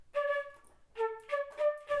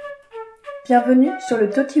Bienvenue sur le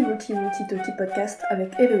Toki Woki Wooty Toki podcast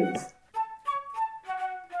avec Héloïse.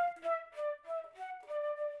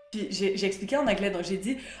 Puis j'ai expliqué en anglais, donc j'ai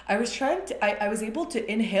dit I was able to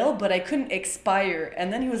inhale, but I couldn't expire. And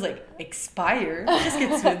then he was like, expire? Qu'est-ce que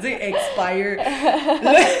tu veux dire, expire?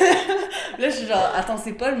 Là, je suis genre, attends,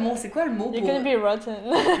 c'est pas le mot, c'est quoi le mot pour... You can be rotten.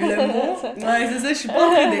 Le mot? Ouais, c'est ça, je suis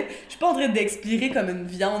pas en train d'expirer comme une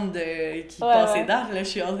viande qui passe ses dents, là, je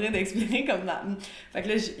suis en train d'expirer comme ça. Fait que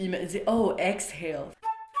là, il m'a dit, oh, exhale.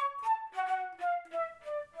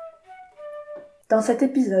 Dans cet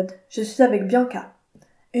épisode, je suis avec Bianca,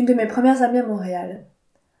 une de mes premières amies à Montréal.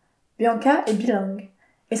 Bianca est bilingue,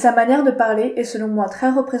 et sa manière de parler est selon moi très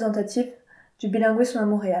représentative du bilinguisme à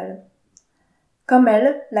Montréal. Comme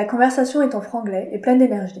elle, la conversation est en franglais et pleine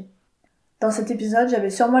d'énergie. Dans cet épisode, j'avais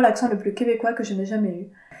sûrement l'accent le plus québécois que je n'ai jamais eu,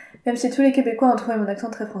 même si tous les Québécois ont trouvé mon accent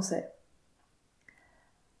très français.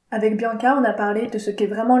 Avec Bianca, on a parlé de ce qu'est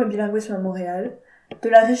vraiment le bilinguisme à Montréal, de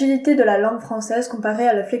la rigidité de la langue française comparée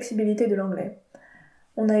à la flexibilité de l'anglais.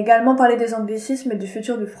 On a également parlé des anglicismes et du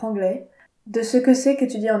futur du franglais, de ce que c'est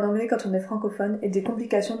qu'étudier en anglais quand on est francophone et des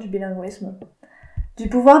complications du bilinguisme, du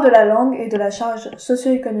pouvoir de la langue et de la charge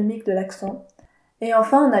socio-économique de l'accent, et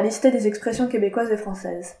enfin on a listé des expressions québécoises et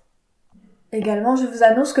françaises. Également, je vous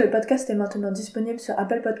annonce que le podcast est maintenant disponible sur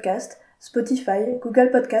Apple Podcast, Spotify,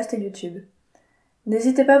 Google Podcast et YouTube.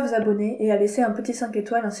 N'hésitez pas à vous abonner et à laisser un petit 5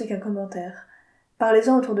 étoiles ainsi qu'un commentaire.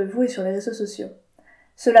 Parlez-en autour de vous et sur les réseaux sociaux.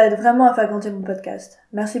 Cela aide vraiment à faire grandir mon podcast.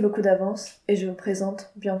 Merci beaucoup d'avance et je vous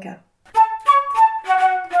présente Bianca.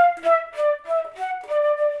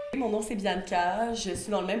 Mon nom c'est Bianca, je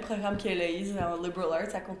suis dans le même programme qu'Héloïse en Liberal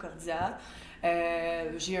Arts à Concordia.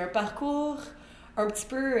 J'ai un parcours un petit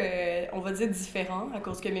peu, on va dire, différent à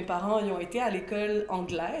cause que mes parents ils ont été à l'école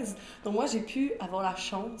anglaise. Donc moi j'ai pu avoir la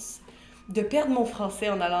chance de perdre mon français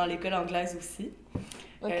en allant à l'école anglaise aussi.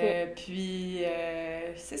 Okay.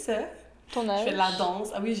 C'est ça. Ton âge? Je fais de la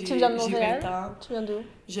danse. Ah oui, j'ai 20 ans. Tu viens d'où?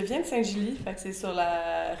 Je viens de Saint-Julie, fait que c'est sur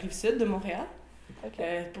la rive sud de Montréal.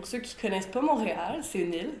 Okay. Pour ceux qui connaissent pas Montréal, c'est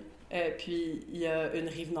une île. Puis il y a une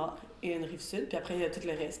rive nord et une rive sud. Puis après, il y a tout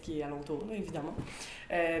le reste qui est alentour, là, évidemment.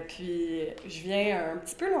 Puis je viens un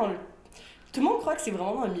petit peu dans le... Tout le monde croit que c'est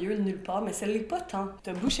vraiment dans le milieu de nulle part, mais ça l'est pas tant.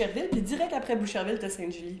 T'as Boucherville, puis direct après Boucherville, t'as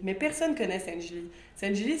Sainte-Julie. Mais personne connaît Sainte-Julie.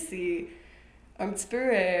 Sainte-Julie, c'est... un petit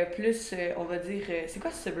peu plus, on va dire... c'est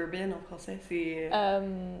quoi suburban en français? C'est...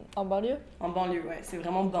 en banlieue? En banlieue, ouais. C'est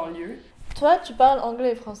vraiment banlieue. Toi, tu parles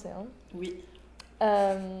anglais et français, hein? Oui.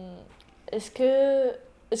 Est-ce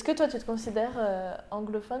que toi, tu te considères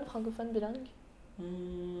anglophone, francophone, bilingue?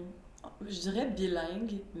 Je dirais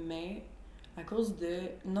bilingue, mais à cause de...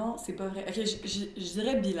 Non, c'est pas vrai. Ok, je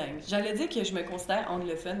dirais bilingue. J'allais dire que je me considère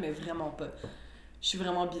anglophone, mais vraiment pas. Je suis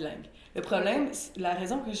vraiment bilingue. Le problème, la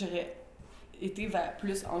raison que j'aurais été vers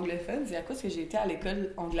plus anglophone, c'est à cause que j'ai été à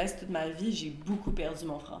l'école anglaise toute ma vie, j'ai beaucoup perdu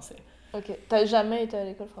mon français. Ok. T'as jamais été à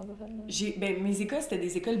l'école francophone? Mes écoles, c'était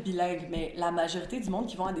des écoles bilingues, mais la majorité du monde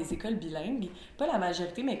qui vont à des écoles bilingues, pas la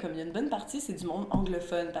majorité, mais comme il y a une bonne partie, c'est du monde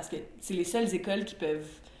anglophone, parce que c'est les seules écoles qui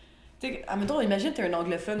peuvent... Tu sais, admettons, imagine t'es un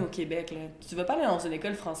anglophone au Québec, là. Tu vas pas aller dans une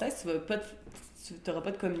école française, tu t'auras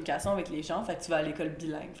pas de communication avec les gens, fait que tu vas à l'école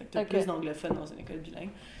bilingue, fait que t'as plus d'anglophones dans une école bilingue.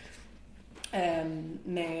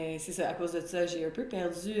 Mais c'est ça, à cause de ça, j'ai un peu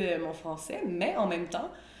perdu mon français, mais en même temps,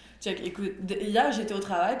 écoute, hier j'étais au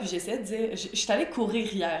travail puis j'essayais de dire, je suis allée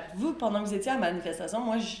courir hier. Vous, pendant que vous étiez à la manifestation,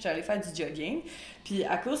 moi je suis allée faire du jogging, puis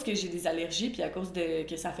à cause que j'ai des allergies, puis à cause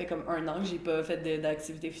que ça fait comme 1 an que j'ai pas fait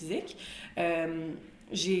d'activité physique,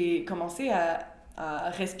 j'ai commencé à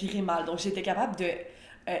respirer mal, donc j'étais capable de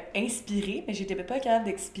inspirer, mais j'étais pas capable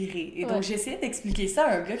d'expirer. Et donc j'essayais d'expliquer ça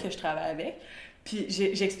à un gars que je travaille avec. Puis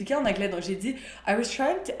j'ai expliqué en anglais, donc j'ai dit I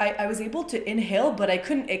was able to inhale, but I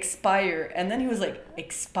couldn't expire. And then he was like,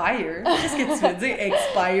 expire? Qu'est-ce que tu veux dire,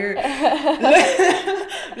 expire?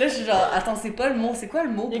 Là, je suis genre, attends, c'est pas le mot, c'est quoi le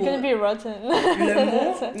mot pour... You can be rotten. Le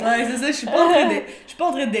mot? Ouais, c'est ça, je suis pas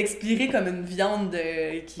en train d'expirer comme une viande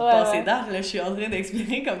qui passe ses dents, là, je suis en train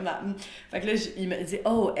d'expirer comme ça. Fait que là, il m'a dit,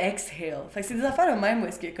 oh, exhale. Fait que c'est des affaires de même où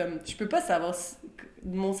est-ce que, comme, je peux pas savoir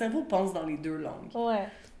mon cerveau pense dans les deux langues. Ouais.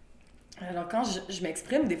 Alors, quand je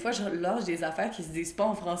m'exprime, des fois, je lâche des affaires qui se disent pas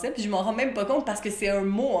en français, puis je m'en rends même pas compte parce que c'est un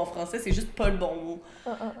mot en français, c'est juste pas le bon mot.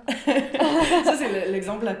 Ça, c'est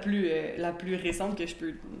l'exemple la plus récente que je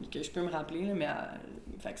peux me rappeler, là, mais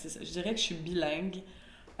fait que c'est ça. Je dirais que je suis bilingue,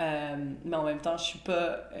 mais en même temps, je suis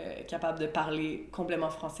pas capable de parler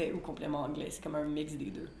complètement français ou complètement anglais. C'est comme un mix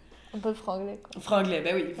des deux. Un peu franglais, quoi. Franglais,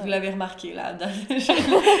 ben oui, vous l'avez remarqué, là.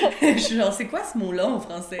 Je suis genre, c'est quoi ce mot-là en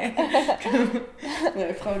français?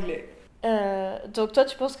 Ouais, franglais. Donc toi,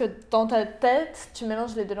 tu penses que dans ta tête, tu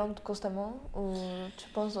mélanges les deux langues constamment ou tu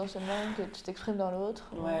penses dans une langue et tu t'exprimes dans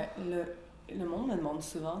l'autre? Ouais, le monde me demande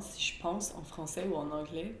souvent si je pense en français ou en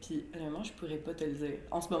anglais, puis honnêtement, je pourrais pas te le dire.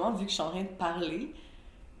 En ce moment, vu que je suis en train de parler,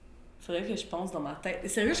 il faudrait que je pense dans ma tête.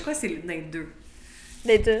 Sérieux, je crois que c'est dans les deux.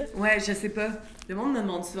 Les deux? Ouais, je sais pas. Le monde me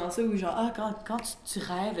demande souvent ça, ou genre, quand tu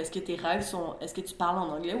rêves, est-ce que tes rêves sont. Est-ce que tu parles en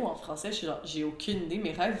anglais ou en français? Je suis genre, j'ai aucune idée,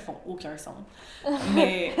 mes rêves font aucun sens.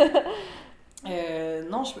 Mais.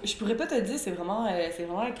 Non, je pourrais pas te dire, c'est vraiment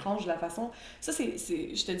étrange la façon. Ça,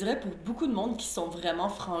 je te dirais, pour beaucoup de monde qui sont vraiment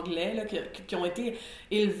franglais, là, qui ont été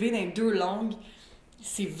élevés dans les deux langues,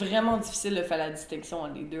 c'est vraiment difficile de faire la distinction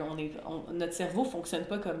entre les deux. Notre cerveau fonctionne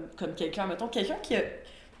pas comme quelqu'un. Mettons, quelqu'un qui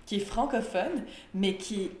est francophone, mais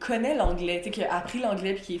qui connaît l'anglais, tu sais, qui a appris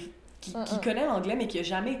l'anglais, puis qui connaît l'anglais, mais qui a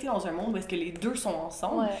jamais été dans un monde où est-ce que les deux sont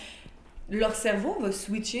ensemble. Ouais. Leur cerveau va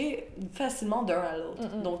switcher facilement d'un à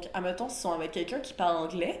l'autre. Donc, admettons, s'ils sont avec quelqu'un qui parle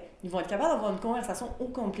anglais, ils vont être capables d'avoir une conversation au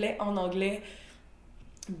complet en anglais,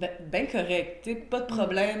 ben correct, t'sais, pas de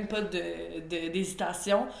problème, pas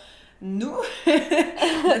d'hésitation. Nous,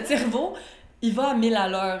 notre cerveau, il va à 1000 à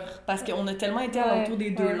l'heure, parce qu'on a tellement été alentour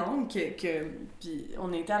des deux langues puis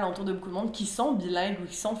on a été alentour de beaucoup de monde qui sont bilingues ou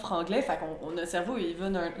qui sont franglais, fait qu'on notre cerveau, il va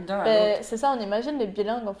d'un à l'autre. C'est ça, on imagine les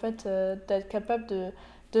bilingues, en fait, d'être capables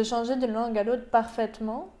de changer d'une langue à l'autre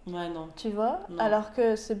parfaitement. Ouais, non. Tu vois? Non. Alors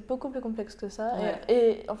que c'est beaucoup plus complexe que ça. Ouais.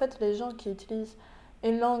 Et en fait, les gens qui utilisent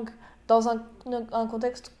une langue dans un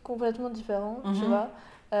contexte complètement différent, tu vois,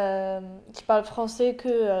 qui parlent français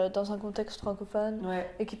que dans un contexte francophone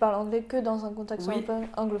et qui parlent anglais que dans un contexte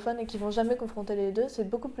anglophone et qui vont jamais confronter les deux, c'est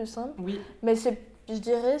beaucoup plus simple. Oui. Mais je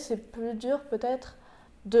dirais, c'est plus dur peut-être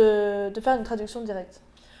de faire une traduction directe.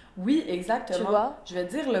 Oui, exactement. Tu vois? Je vais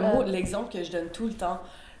te dire l'exemple que je donne tout le temps.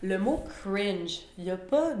 Le mot cringe, il n'y a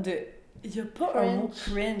pas un mot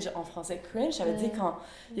cringe en français. Cringe, ça veut dire quand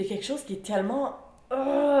il y a quelque chose qui est tellement...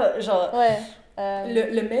 genre... Ouais.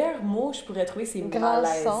 Le meilleur mot, je pourrais trouver, c'est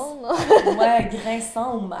malaise. Grinçant, non? Ouais,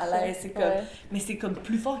 grinçant ou malaise. C'est comme... Ouais. Mais c'est comme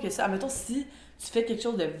plus fort que ça. Admettons, si tu fais quelque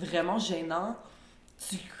chose de vraiment gênant,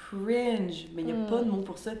 tu cringe, mais il n'y a pas de mot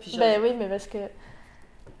pour ça. Puis genre... Ben oui, mais parce que...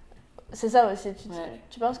 C'est ça aussi.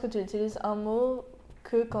 Tu penses que tu utilises un mot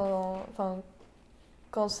que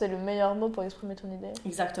quand c'est le meilleur mot pour exprimer ton idée.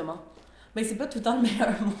 Exactement. Mais c'est pas tout le temps le meilleur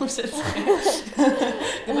mot, je dirais.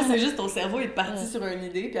 Des fois, c'est juste ton cerveau est parti sur une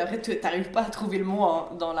idée, puis après, tu t'arrives pas à trouver le mot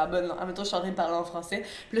dans la bonne langue. En même temps, je suis en train de parler en français,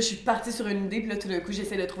 puis là, je suis partie sur une idée, puis là, tout d'un coup,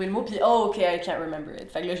 j'essaie de trouver le mot, puis oh, ok, I can't remember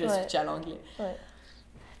it. Fait que là, je switch à l'anglais. Ouais.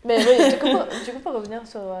 Mais oui, du coup, pour revenir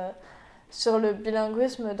sur le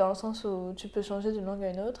bilinguisme, dans le sens où tu peux changer d'une langue à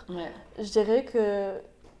une autre, je dirais que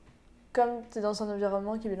comme tu es dans un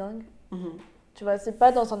environnement qui est bilingue, tu vois, c'est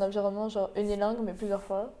pas dans un environnement genre unilingue, mais plusieurs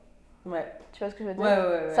fois. Ouais. Tu vois ce que je veux dire?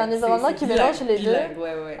 Ouais. C'est un environnement qui mélange les deux.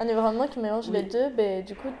 Ouais. Un environnement qui mélange les deux, ben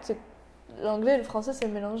du coup, l'anglais et le français, c'est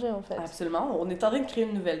mélangé en fait. Absolument. On est en train de créer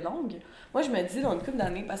une nouvelle langue. Moi, je me dis dans une couple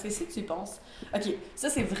d'années, parce que si tu y penses, ok, ça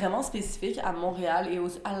c'est vraiment spécifique à Montréal et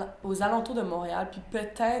aux alentours de Montréal, puis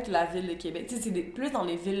peut-être la ville de Québec. Tu sais, c'est plus dans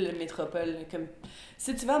les villes métropoles. Comme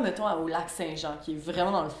si tu vas, mettons, au Lac-Saint-Jean, qui est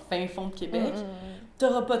vraiment dans le fin fond de Québec,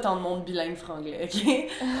 t'auras pas tant de monde bilingue franglais, ok?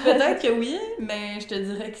 Peut-être que oui, mais je te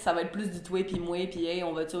dirais que ça va être plus du toi puis moi, puis hey,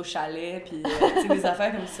 on va-tu au chalet, puis tu sais, des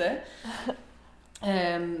affaires comme ça.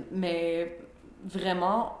 Mais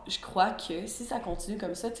vraiment, je crois que si ça continue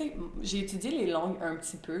comme ça, tu sais, j'ai étudié les langues un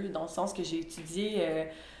petit peu, dans le sens que j'ai étudié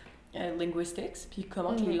linguistics, puis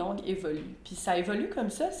comment que les langues évoluent. Puis ça évolue comme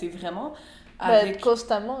ça, c'est vraiment avec...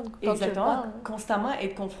 constamment, quand exactement, constamment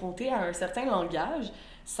être confronté à un certain langage,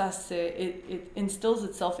 ça it instills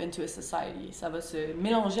itself into a society. Ça va se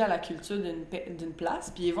mélanger à la culture d'une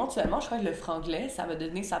place, puis éventuellement, je crois que le franglais, ça va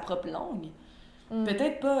devenir sa propre langue.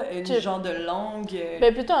 Peut-être pas genre de langue...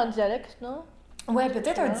 Mais plutôt un dialecte, non? Ouais,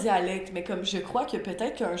 peut-être un dialecte, mais comme je crois que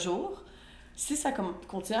peut-être qu'un jour, si ça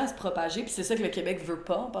continue à se propager, puis c'est ça que le Québec veut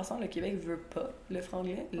pas, en passant, le Québec veut pas le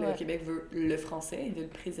franglais, le Québec veut le français, ils veulent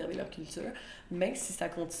préserver leur culture, mais si ça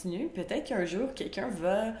continue, peut-être qu'un jour, quelqu'un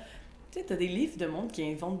va... Tu sais, t'as des livres de monde qui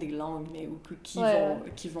inventent des langues, mais qui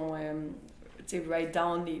vont tu sais, write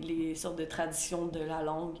down les sortes de traditions de la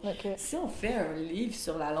langue. Okay. Si on fait un livre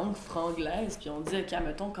sur la langue franglaise, puis on dit, OK,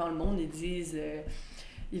 mettons, quand le monde, ils disent...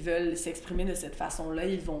 ils veulent s'exprimer de cette façon-là,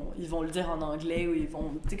 ils vont le dire en anglais ou ils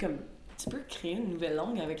vont, tu sais, comme, tu peux créer une nouvelle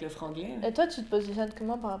langue avec le franglais. Et toi, tu te positionnes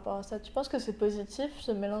comment par rapport à ça? Tu penses que c'est positif,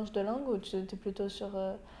 ce mélange de langues, ou tu es plutôt sur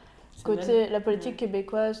côté la politique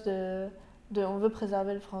québécoise de on veut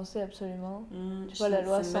préserver le français absolument? Tu vois, la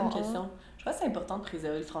loi 101. C'est une bonne question. Je crois que c'est important de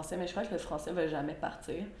préserver le français, mais je crois que le français va jamais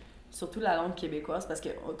partir. surtout la langue québécoise, parce que,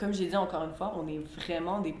 comme j'ai dit encore une fois, on est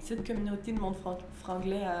vraiment des petites communautés de monde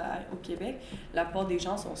franglais au Québec. La plupart des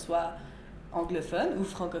gens sont soit anglophones ou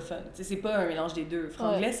francophones. Tu sais, c'est pas un mélange des deux.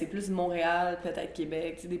 Franglais, c'est plus Montréal, peut-être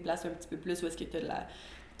Québec, tu sais, des places un petit peu plus où est-ce que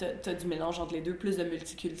t'as du mélange entre les deux, plus de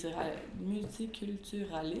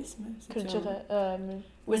multiculturalisme.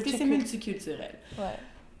 Ou est-ce que c'est multiculturel? Ouais.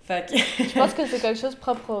 Fait que... Je pense que c'est quelque chose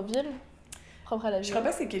propre aux villes, propre à la ville. Je crois pas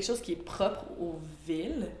que c'est quelque chose qui est propre aux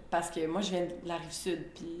villes, parce que moi, je viens de la Rive-Sud,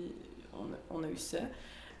 puis on a eu ça.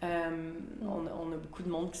 On a beaucoup de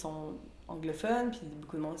monde qui sont anglophones, puis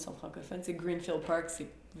beaucoup de monde qui sont francophones. Tu sais, Greenfield Park, c'est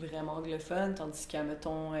vraiment anglophone, tandis qu'à,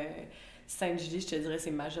 mettons, Sainte-Julie, je te dirais, c'est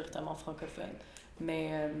majoritairement francophone.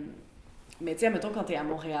 Mais tu sais, mettons, quand t'es à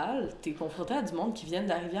Montréal, t'es confronté à du monde qui viennent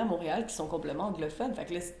d'arriver à Montréal qui sont complètement anglophones. Fait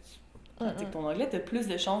que là, si tu pratiques ton anglais, t'as plus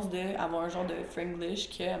de chances d'avoir un genre de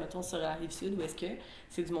Franglish que, mettons, sur la Rive-Sud, où est-ce que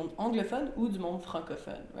c'est du monde anglophone ou du monde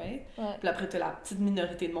francophone, right? Puis après, t'as la petite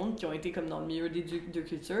minorité de monde qui ont été comme dans le milieu des deux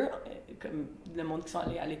cultures, comme le monde qui sont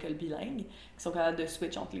allés à l'école bilingue, qui sont capables de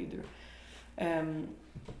switch entre les deux.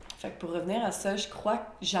 Fait que pour revenir à ça, je crois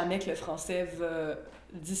jamais que le français va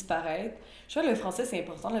disparaître. Je crois que le français, c'est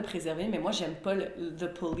important de le préserver, mais moi, j'aime pas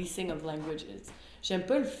the policing of languages. J'aime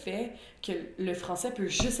pas le fait que le français peut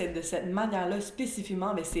juste être de cette manière-là, spécifiquement,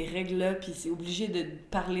 avec ces règles-là, puis c'est obligé de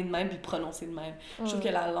parler de même, puis de prononcer de même. Je trouve que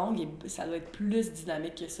la langue, ça doit être plus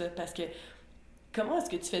dynamique que ça, parce que comment est-ce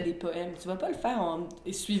que tu fais des poèmes? Tu vas pas le faire en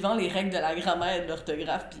suivant les règles de la grammaire et de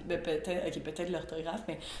l'orthographe, puis peut-être l'orthographe,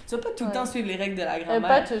 mais tu vas pas tout le temps suivre les règles de la grammaire.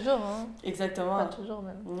 Pas toujours, hein. Exactement. Pas toujours,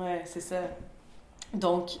 même. Ouais, c'est ça.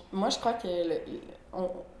 Donc, moi, je crois que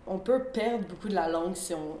on peut perdre beaucoup de la langue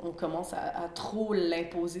si on commence à trop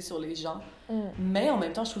l'imposer sur les gens. Mais en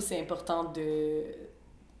même temps, je trouve que c'est important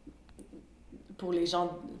pour les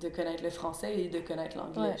gens de connaître le français et de connaître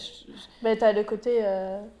l'anglais. Ouais. Mais t'as le côté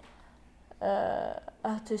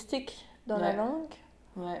artistique dans la langue.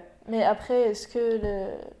 Ouais. Mais après, est-ce que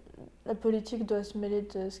la politique doit se mêler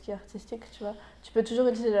de ce qui est artistique, tu vois? Tu peux toujours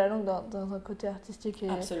utiliser la langue dans un côté artistique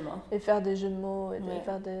et faire des jeux de mots, et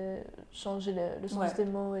changer le sens des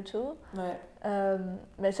mots et tout. Ouais.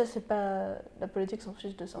 Mais ça, c'est pas... La politique s'en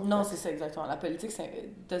fiche de ça. Non, c'est ça, exactement. La politique,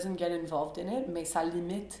 doesn't get involved in it, mais ça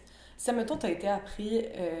limite. Si, mettons, t'as été appris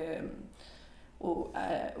au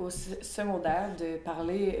secondaire de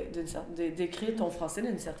parler, d'écrire ton français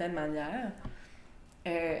d'une certaine manière...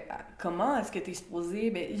 comment est-ce que t'es supposé...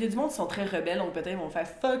 Ben, il y a du monde qui sont très rebelles, donc peut-être ils vont faire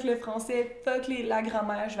 « fuck le français, fuck la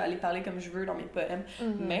grammaire, je vais aller parler comme je veux dans mes poèmes.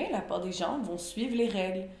 Mais la plupart des gens vont suivre les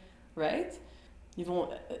règles, right? Ils vont,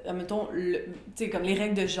 admettons, tu sais, comme les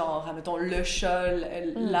règles de genre, admettons, le chat,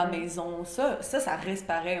 la maison, ça reste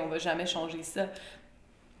pareil, on va jamais changer ça.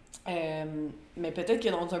 Mais peut-être que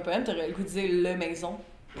dans un poème, t'aurais le goût de dire « le maison ».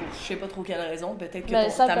 Pour je sais pas trop quelle raison, peut-être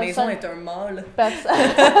que ta maison est un mâle.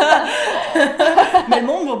 Mais le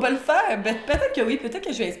monde va pas le faire. Peut-être que oui, peut-être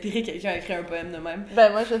que je vais inspirer quelqu'un à écrire un poème de même. Ben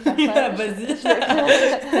moi je vais faire ça. Vas-y.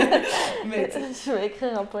 Je vais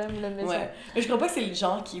écrire un poème de maison. Ouais. Mais je crois pas que c'est le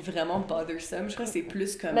genre qui est vraiment bothersome. Je crois que c'est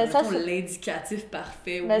plus comme l'indicatif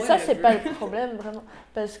parfait. Mais ça c'est pas le problème vraiment.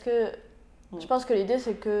 Parce que je pense que l'idée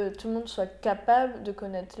c'est que tout le monde soit capable de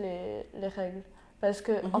connaître les règles. Parce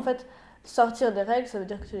que en fait... Sortir des règles, ça veut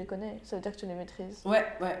dire que tu les connais, ça veut dire que tu les maîtrises.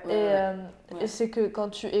 Et c'est que quand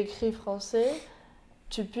tu écris français,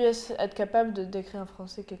 tu puisses être capable d'écrire un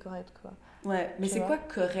français qui est correct, quoi. Ouais, mais c'est quoi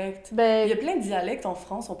correct? Il y a plein de dialectes en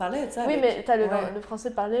France, on parlait de ça. Oui, mais t'as le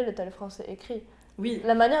français parlé, t'as le français écrit. Oui.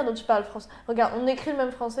 La manière dont tu parles français. Regarde, on écrit le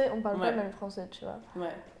même français, on parle pas le même français, tu vois.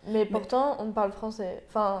 Ouais. Mais pourtant, on parle français.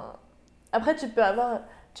 Enfin, après, tu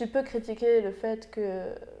peux critiquer le fait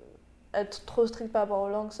que être trop strict par rapport aux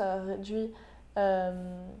langues, ça réduit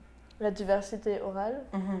la diversité orale.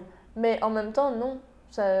 Mais en même temps, non.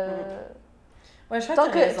 Ça, tant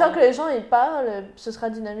que les gens ils parlent, ce sera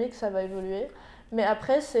dynamique, ça va évoluer. Mais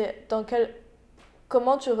après, c'est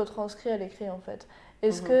comment tu retranscris à l'écrit, en fait.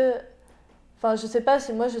 Est-ce que... Enfin, je sais pas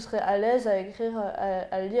si moi je serais à l'aise à écrire,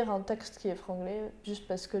 à lire un texte qui est franglais, juste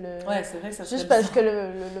parce que le... Ouais, c'est vrai que ça serait juste parce que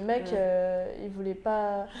le mec, il voulait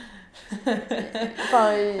pas...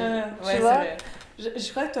 Enfin, tu vois, vrai.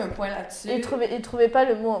 Je crois que tu as un point là-dessus. Il trouvait pas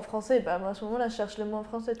le mot en français, bah moi à ce moment-là je cherche le mot en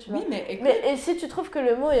français, tu vois. Oui, mais écoute... et si tu trouves que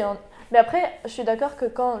le mot est en... Mais après, je suis d'accord que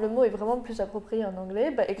quand le mot est vraiment plus approprié en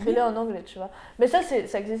anglais, bah écris-le en anglais, tu vois. Mais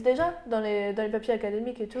ça existe déjà dans les papiers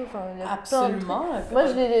académiques et tout. Enfin, y a absolument. moi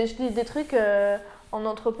je lis des trucs en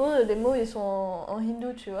entrepôt, les mots, ils sont en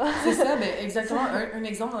hindou, tu vois. C'est ça, mais exactement. Un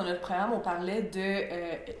exemple dans notre programme, on parlait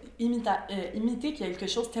de imiter quelque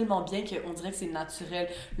chose tellement bien qu'on dirait que c'est naturel.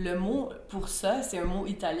 Le mot pour ça, c'est un mot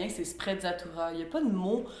italien, c'est sprezzatura. Il n'y a pas de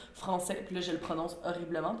mot français, puis là, je le prononce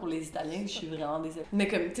horriblement pour les Italiens, je suis vraiment désolée. Mais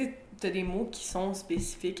comme, tu sais, t'as des mots qui sont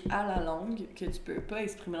spécifiques à la langue que tu peux pas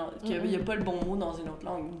exprimer, qu'il n'y a pas le bon mot dans une autre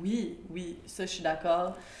langue. Oui, ça, je suis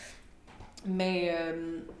d'accord. Mais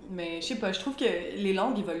je sais pas, je trouve que les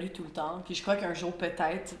langues évoluent tout le temps, puis je crois qu'un jour,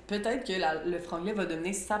 peut-être que le franglais va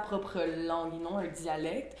devenir sa propre langue, non un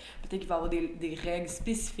dialecte. Peut-être qu'il va y avoir des règles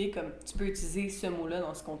spécifiques, comme tu peux utiliser ce mot-là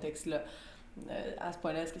dans ce contexte-là. À ce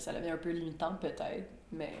point-là, est-ce que ça devient un peu limitant? Peut-être,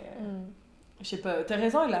 mais... Je sais pas, t'as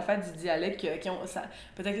raison avec l'affaire du dialecte,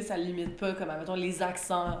 peut-être que ça limite pas, comme, mettons, les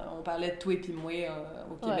accents. On parlait de toi et puis moi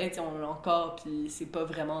au Québec, on l'a encore, puis c'est pas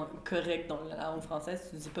vraiment correct dans la langue française.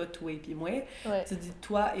 Tu dis pas toi et puis moi, tu dis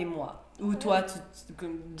toi et moi. Ou toi,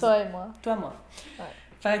 toi et moi. Toi, moi. Ouais.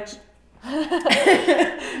 Fait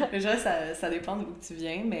que... Genre, ça dépend d'où tu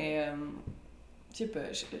viens, mais... je sais pas,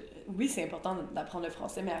 oui, c'est important d'apprendre le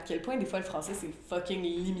français, mais à quel point, des fois, le français, c'est fucking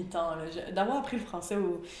limitant. D'avoir appris le français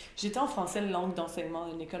j'étais en français langue d'enseignement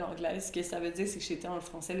d'une école anglaise, ce que ça veut dire, c'est que j'étais en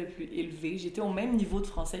français le plus élevé. J'étais au même niveau de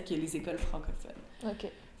français que les écoles francophones. OK.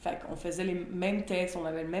 Fait qu'on faisait les mêmes textes, on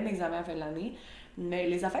avait le même examen à la fin de l'année, mais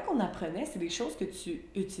les affaires qu'on apprenait, c'est des choses que tu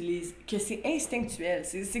utilises, que c'est instinctuel.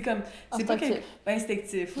 C'est comme... C'est instinctif. Pas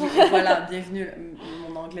instinctif, oui. Voilà, bienvenue,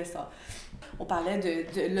 mon anglais sort. On parlait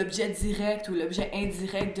de l'objet direct ou l'objet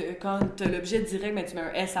indirect, quand t'as l'objet direct, mais tu mets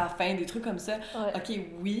un S à la fin, des trucs comme ça. Ouais. OK,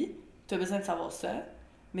 oui, t'as besoin de savoir ça,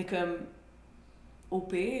 mais comme, au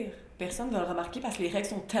pire, personne va le remarquer parce que les règles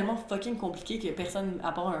sont tellement fucking compliquées que personne,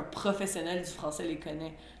 à part un professionnel du français, les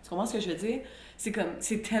connaît. Tu comprends ce que je veux dire?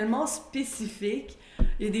 C'est tellement spécifique.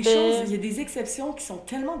 Il y a des choses, il y a des exceptions qui sont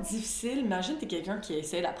tellement difficiles. Imagine, t'es quelqu'un qui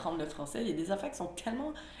essaie d'apprendre le français. Il y a des affaires qui sont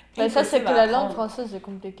tellement... ça, c'est que la langue française est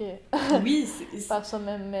compliquée. Oui, par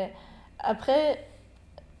soi-même. Mais après,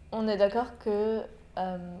 on est d'accord que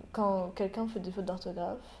quand quelqu'un fait des fautes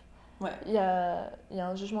d'orthographe, il y a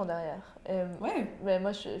un jugement derrière. Et, mais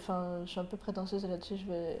moi, je suis un peu prétentieuse là-dessus,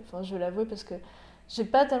 je vais l'avouer, parce que j'ai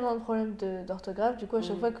pas tellement de problèmes d'orthographe. Du coup, à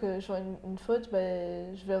chaque fois que je vois une faute,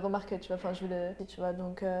 je vais le remarquer, tu vois. Enfin, je vais le... Tu vois,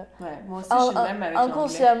 donc... moi aussi, je suis le même avec l'anglais.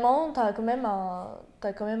 Inconsciemment, t'as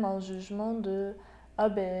quand même un jugement de...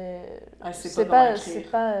 c'est pas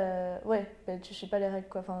tu suis pas les règles,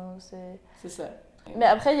 quoi. Enfin, c'est ça. Mais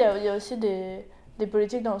après, il y a aussi des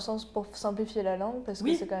politiques dans le sens pour simplifier la langue, parce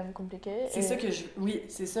que c'est quand même compliqué. C'est ça que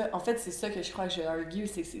c'est ça. En fait, c'est ça que je crois que je argue,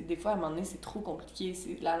 c'est que des fois, à un moment donné, c'est trop compliqué.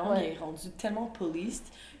 La langue est rendue tellement policed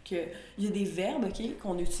qu'il y a des verbes,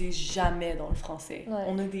 qu'on n'utilise jamais dans le français.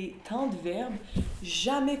 On a tant de verbes,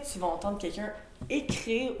 jamais que tu vas entendre quelqu'un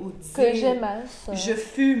écrire ou dire... Que j'aimasse. Je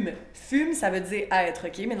fume. Fume, ça veut dire être,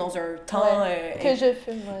 OK? Mais dans un temps... que je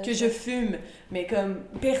fume. Que je fume. Mais comme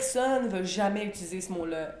personne ne va jamais utiliser ce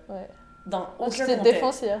mot-là. Dans aucun contexte. C'est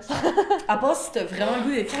défoncière, ça. À part si t'as vraiment le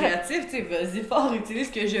goût d'être créatif, tu sais, vas-y fort,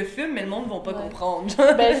 utilise que je fume, mais le monde ne va pas comprendre.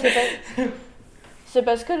 C'est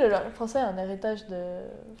parce que le français a un héritage de...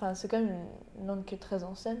 Enfin, c'est quand même une langue qui est très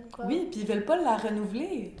ancienne, quoi. Oui, puis ils veulent pas la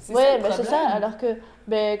renouveler. C'est c'est ça. Alors que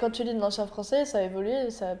quand tu lis de l'ancien français, ça évolue et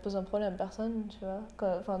ça pose un problème à personne, tu vois.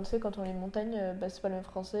 Tu sais, quand on lit Montaigne, c'est pas le même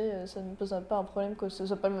français, ça ne pose pas un problème que ce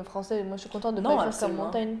soit pas le même français. Moi, je suis contente de pas écrire comme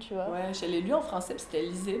Montaigne, tu vois. Ouais, je l'ai lu en français, puis c'était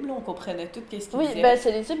lisible, on comprenait tout ce qu'il disait. Oui,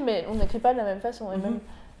 c'est lisible, mais on n'écrit pas de la même façon. Et même...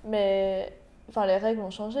 Mais... Enfin, les règles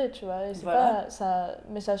ont changé, tu vois, et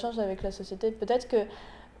mais ça change avec la société. Peut-être que,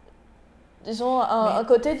 disons, un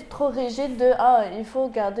côté trop rigide de « il faut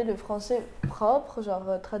garder le français propre, genre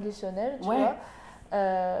traditionnel, tu vois,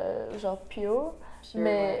 genre pure. »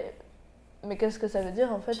 Mais qu'est-ce que ça veut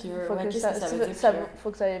dire, en fait? Il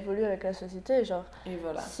faut que ça évolue avec la société, genre. Et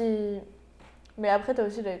voilà. Mais après, t'as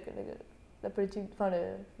aussi la politique, enfin,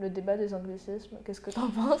 le débat des anglicismes. Qu'est-ce que t'en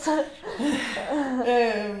penses?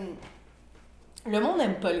 Le monde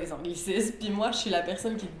n'aime pas les anglicismes, puis moi, je suis la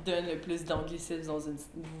personne qui donne le plus d'anglicismes dans une...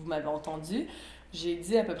 Vous m'avez entendu, j'ai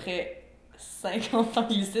dit à peu près 50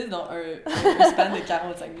 anglicismes dans un span de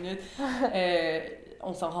 45 minutes.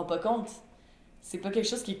 On s'en rend pas compte. C'est pas quelque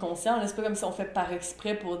chose qui est conscient, là. C'est pas comme si on fait par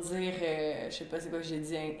exprès pour dire, je sais pas c'est quoi que j'ai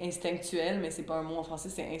dit, instinctuel, mais c'est pas un mot en français,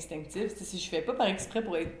 c'est instinctif. T'sais, si je fais pas par exprès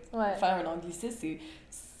pour faire un anglicisme,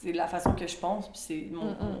 c'est la façon que je pense, puis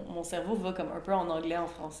mon cerveau va comme un peu en anglais, en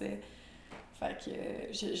français. Fait que,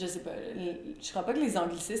 je sais pas, je crois pas que les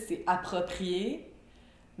anglicismes, c'est approprié,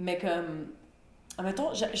 mais comme,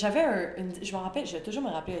 admettons, j'avais je me rappelle, je vais toujours me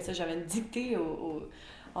rappeler de ça, j'avais une dictée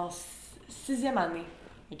en 6e année.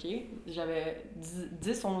 OK? J'avais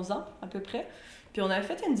 10-11 ans, à peu près. Puis on avait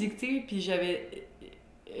fait une dictée, puis j'avais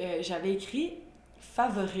écrit «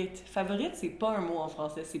 favorite ». Favorite, c'est pas un mot en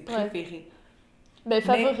français, c'est préféré. Ben,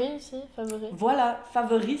 favori, ici, favori. Voilà,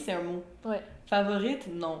 favori, c'est un mot. Ouais. Favorite,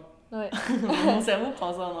 non. Ouais. Mon cerveau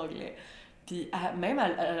pensait en anglais. Puis même,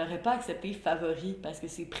 elle n'aurait pas accepté favori, parce que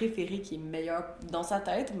c'est préféré qui est meilleur. Dans sa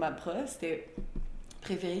tête, ma prof, c'était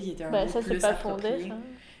préféré qui était un mot ça, plus c'est pas approprié. fondé, ça.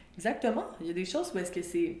 Exactement. Il y a des choses où est-ce que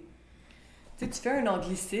c'est... Tu sais, tu fais un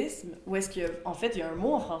anglicisme où est-ce qu'en fait, il y a un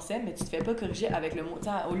mot en français, mais tu te fais pas corriger avec le mot. Tu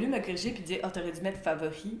sais, au lieu de me corriger puis de dire « Ah, t'aurais dû mettre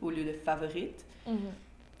favori au lieu de favorite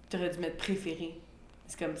t'aurais dû mettre préféré. »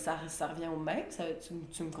 C'est comme ça revient au même.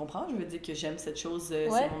 Tu me comprends? Je veux dire que j'aime cette chose. C'est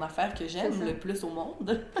mon affaire que j'aime le plus au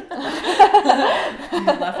monde.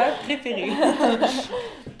 Mon affaire préférée.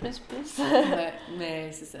 plus. Ouais,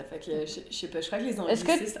 mais c'est ça. Fait que je sais pas, je crois que les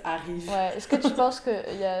anglicistes arrivent. Ouais, est-ce que tu penses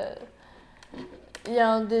qu'il y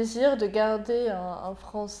a un désir de garder un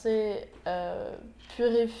français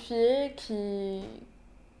purifié qui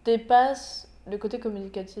dépasse le côté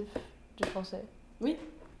communicatif du français? Oui.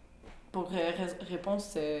 Pour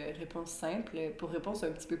réponse simple, pour réponse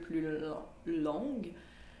un petit peu plus longue,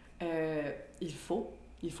 il faut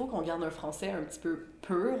qu'on garde un français un petit peu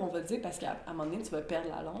pur, on va dire, parce qu'à un moment donné, tu vas perdre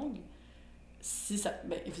la langue.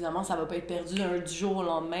 Évidemment, ça va pas être perdu du jour au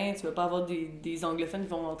lendemain. Tu vas pas avoir des anglophones qui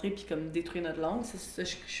vont rentrer puis comme détruire notre langue. Ça,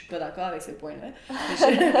 je suis pas d'accord avec ce point-là.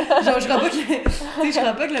 Je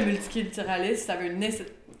crois pas que le multiculturalisme, ça veut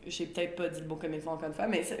j'ai peut-être pas dit le mot comme il faut encore une fois,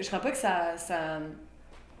 mais je crois pas que ça...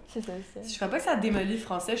 Je crois pas que ça démolit le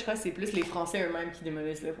français, je crois que c'est plus les Français eux-mêmes qui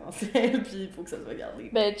démolissent le français, puis il faut que ça soit gardé.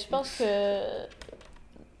 Ben, tu penses que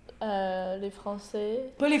les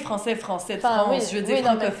Français... Pas les Français de France, je veux dire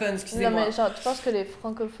francophones, excusez-moi. Non, mais genre, tu penses que les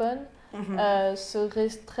francophones se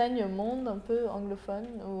restreignent au monde un peu anglophone,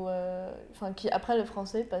 ou qui apprennent le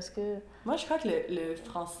français parce que... Moi, je crois que le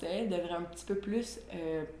français devrait un petit peu plus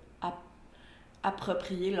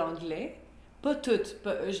approprier l'anglais. Pas tout,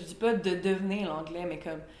 je dis pas de devenir l'anglais, mais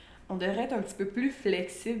comme on devrait être un petit peu plus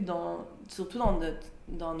flexible, surtout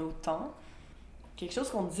dans nos temps. Quelque chose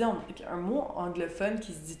qu'on dit, un mot anglophone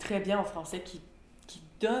qui se dit très bien en français, qui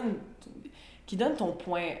donne ton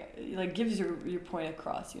point, like gives your point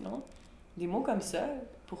across, you know? Des mots comme ça,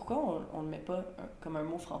 pourquoi on ne met pas comme un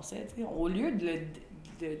mot français, tu sais? Au lieu de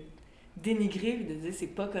le dénigrer, de dire c'est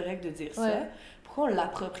pas correct de dire ça, pourquoi on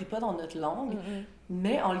l'approprie pas dans notre langue,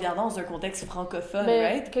 mais en le gardant dans un contexte francophone,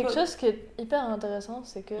 right? Quelque chose qui est hyper intéressant,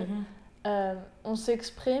 c'est que on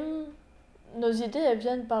s'exprime, nos idées, elles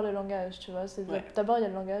viennent par le langage, tu vois. D'abord, il y a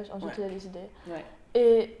le langage, ensuite, il y a les idées. Ouais.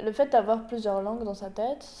 Et le fait d'avoir plusieurs langues dans sa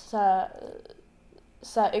tête, ça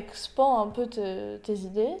expand un peu tes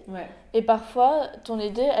idées. Ouais. Et parfois, ton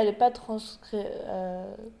idée, elle n'est pas transcrissible.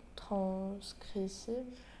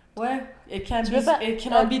 Ouais, it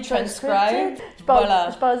cannot be transcribed. Je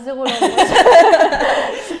parle zéro langue.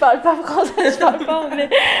 Je parle pas français, je parle pas anglais.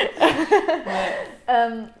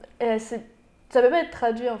 Et ça peut pas être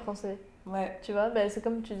traduit en français. Ouais. Tu vois, c'est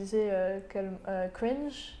comme tu disais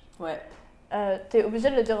cringe. Ouais. T'es obligé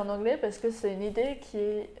de le dire en anglais parce que c'est une idée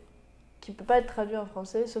qui peut pas être traduite en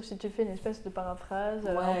français, sauf si tu fais une espèce de paraphrase,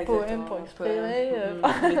 un poème pour exprimer. Une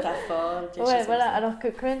métaphore, quelque chose voilà, comme ça. Alors que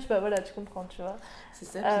cringe, tu comprends, tu vois. C'est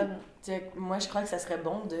ça, puis moi je crois que ça serait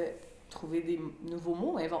bon de trouver des nouveaux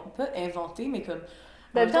mots, pas inventer, mais comme...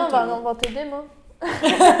 Putain, on va inventer des mots.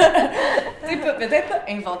 Peut-être pas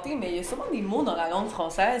inventer, mais il y a sûrement des mots dans la langue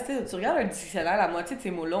française. Tu regardes un dictionnaire, la moitié de ces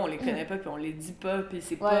mots-là, on les connaît pas, puis on les dit pas, puis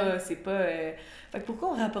c'est pas... Fait que pourquoi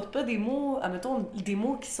on rapporte pas des mots, admettons, des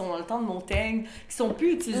mots qui sont dans le temps de Montaigne, qui sont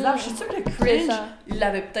plus utilisables? Je suis sûre que le cringe, il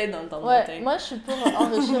l'avait peut-être dans le temps de Montaigne. Moi, je suis pour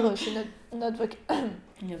enrichir aussi notre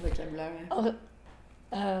vocabulaire.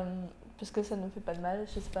 Parce que ça ne fait pas de mal,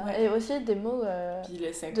 je sais pas. Ouais. Et aussi des mots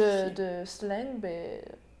de slang,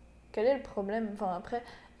 quel est le problème? Après,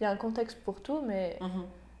 il y a un contexte pour tout, mais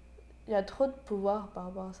il y a trop de pouvoir par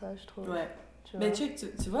rapport à ça, je trouve. Ouais. Mais tu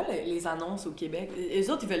vois les annonces au Québec, les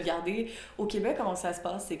autres, ils veulent garder... Au Québec, comment ça se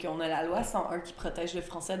passe? C'est qu'on a la loi 101 qui protège le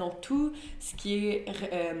français, donc tout ce qui est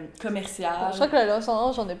commercial... Je crois que la loi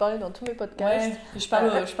 101, j'en ai parlé dans tous mes podcasts. Ouais, je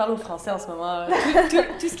parle au français en ce moment.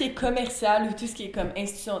 Tout ce qui est commercial ou tout ce qui est comme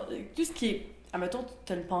institution... Tout ce qui est... Admettons,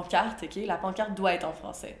 tu as une pancarte, OK? La pancarte doit être en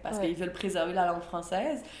français parce qu'ils veulent préserver la langue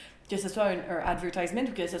française. que ce soit un advertisement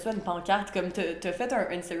ou que ce soit une pancarte, comme t'as fait un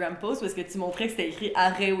Instagram post parce que tu montrais que c'était écrit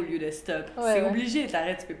arrêt au lieu de stop. C'est obligé,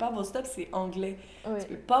 t'arrêtes. Tu peux pas avoir stop, c'est anglais. Tu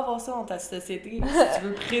peux pas avoir ça dans ta société si tu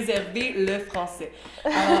veux préserver le français.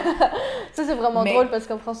 Alors, ça, c'est vraiment drôle parce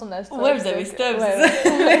qu'en France, on a stop. Ouais, vous avez stop, c'est ça.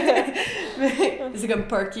 Mais c'est comme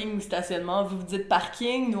parking ou stationnement. Vous dites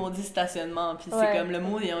parking, nous on dit stationnement. Puis c'est comme le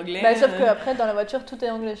mot est anglais. Ben, sauf qu'après, dans la voiture, tout est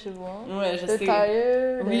anglais chez vous. Hein. Ouais, je sais.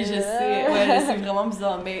 Tailleux, oui, je sais. Ouais, c'est vraiment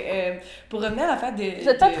bizarre. Mais pour revenir à l'affaire Vous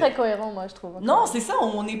êtes pas très cohérent, moi, je trouve. Non, c'est ça.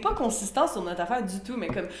 On n'est pas consistant sur notre affaire du tout. Mais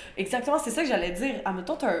comme, exactement, c'est ça que j'allais dire.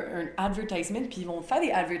 Admettons, t'as un advertisement, puis ils vont faire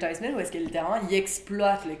des advertisements où est-ce que littéralement, ils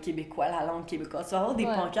exploitent le québécois, la langue québécoise. Tu vas avoir des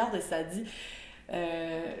pancartes de ça dit.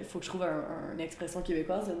 Il faut que je trouve une expression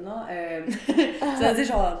québécoise maintenant. Ça dit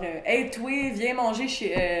genre, hey, toi, viens manger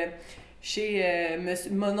chez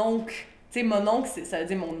mon oncle. Tu sais, mon oncle, ça veut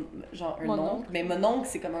dire genre un oncle, mais mon oncle,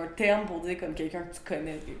 c'est comme un terme pour dire comme quelqu'un que tu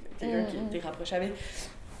connais, quelqu'un qui t'es rapproché avec.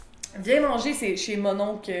 Viens manger chez mon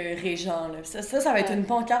oncle Régent. Là. Ça va être une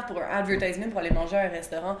pancarte pour un advertisement pour aller manger à un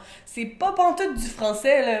restaurant. C'est pas pantoute du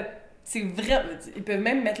français, là. C'est vrai. Ils peuvent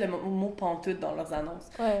même mettre le mot pantoute dans leurs annonces.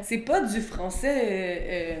 C'est pas du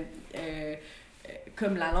français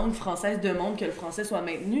comme la langue française demande que le français soit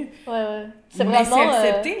maintenu. C'est mais vraiment, c'est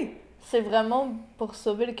accepté. C'est vraiment pour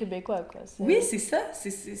sauver le québécois, quoi. Oui, c'est ça.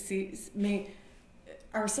 Mais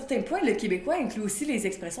à un certain point, le québécois inclut aussi les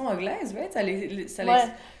expressions anglaises, right?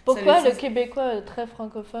 Pourquoi le québécois très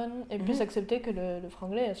francophone est plus accepté que le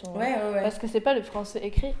franglais à son moment? Parce que c'est pas le français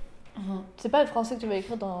écrit. C'est pas le français que tu vas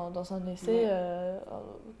écrire dans un essai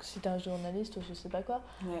si t'es un journaliste ou je sais pas quoi.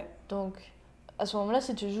 Donc, à ce moment-là,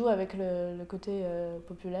 si tu joues avec le côté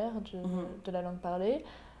populaire de la langue parlée,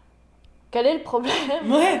 quel est le problème?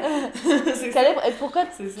 Et pourquoi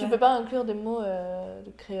tu peux pas inclure des mots de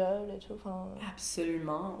créole et tout?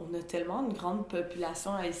 Absolument. On a tellement une grande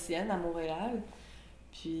population haïtienne à Montréal.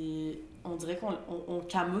 Puis on dirait qu'on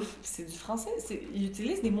camoufle. C'est du français. Ils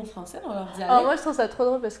utilisent des mots français dans leur dialecte. Alors moi, je trouve ça trop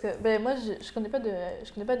drôle parce que moi, je connais pas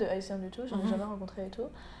de haïtien du tout. J'en ai jamais rencontré et tout.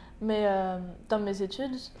 Mais dans mes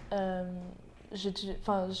études, j'étudie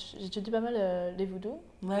pas mal les voodoos.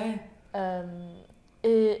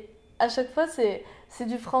 Et à chaque fois, c'est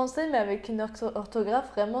du français, mais avec une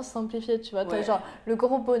orthographe vraiment simplifiée, tu vois. T'as genre le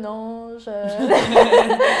gros bonange.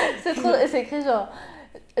 C'est trop... Et c'est écrit genre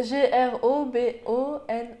Grobonang. Oh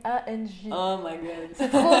my god. C'est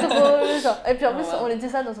trop drôle, genre. Et puis en plus, on les dit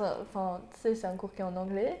ça dans un... Enfin, tu sais, c'est un cours qui est en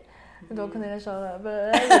anglais. Donc on est là genre,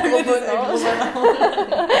 le gros bonange.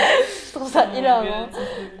 Je trouve ça hilarant.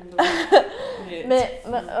 Mais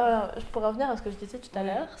pour revenir à ce que je disais tout à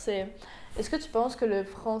l'heure, c'est... Est-ce que tu penses que le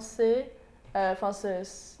français, la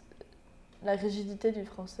rigidité du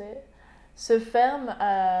français, se ferme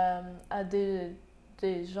à des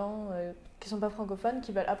gens qui sont pas francophones,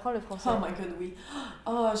 qui veulent apprendre le français? Oh my god, oui.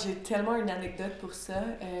 Oh, j'ai tellement une anecdote pour ça.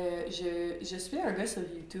 Je suis un gars sur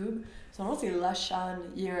YouTube. Son nom, c'est Lashan.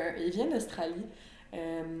 Il vient d'Australie.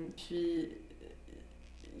 Puis,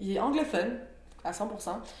 il est anglophone. À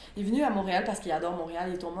 100%. Il est venu à Montréal parce qu'il adore Montréal.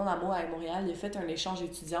 Il est tombé en amour avec Montréal. Il a fait un échange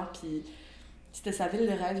étudiant, puis c'était sa ville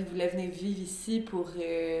de rêve. Il voulait venir vivre ici pour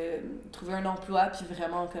trouver un emploi, puis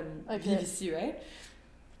vraiment comme vivre ici, ouais.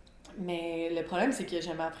 Mais le problème, c'est qu'il n'a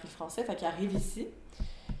jamais appris le français, fait qu'il arrive ici,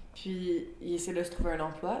 puis il essaie de se trouver un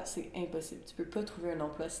emploi. C'est impossible. Tu peux pas trouver un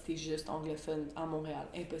emploi si t'es juste anglophone à Montréal.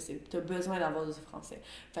 Impossible. T'as besoin d'avoir du français.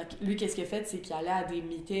 Fait que lui, qu'est-ce qu'il a fait? C'est qu'il allait à des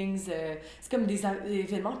meetings, c'est comme des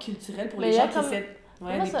événements culturels pour les gens qui essaient... Il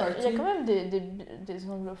y a quand même des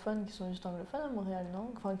anglophones qui sont juste anglophones à Montréal,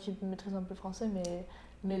 non? Enfin, qui maîtrisent un peu le français,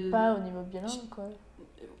 mais pas au niveau bilingue, quoi.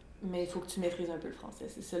 Mais il faut que tu maîtrises un peu le français.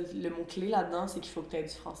 C'est ça, le mot-clé là-dedans, c'est qu'il faut que tu aies du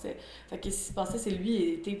français. Fait que ce qui se passait, c'est lui,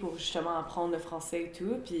 il était pour justement apprendre le français et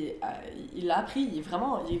tout, puis il l'a appris. Il est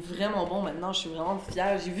vraiment bon maintenant. Je suis vraiment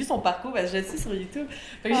fière. J'ai vu son parcours, parce que je le sais sur YouTube.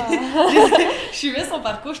 Fait que je suivais son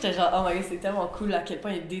parcours, j'étais genre, oh my god, c'est tellement cool à quel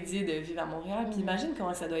point il est dédié de vivre à Montréal. Puis imagine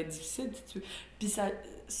comment ça doit être difficile. Puis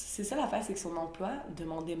c'est ça l'affaire, c'est que son emploi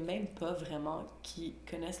demandait même pas vraiment qu'il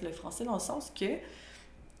connaisse le français, dans le sens que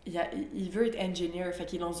il veut être ingénieur, fait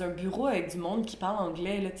qu'il est dans un bureau avec du monde qui parle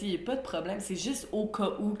anglais, là, il n'y a pas de problème, c'est juste au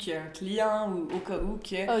cas où qu'il y a un client ou au cas où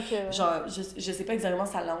que, genre, je sais pas exactement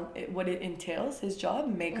sa langue, what it entails, his job,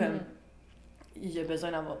 mais comme, il a besoin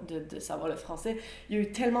de savoir le français. Il y a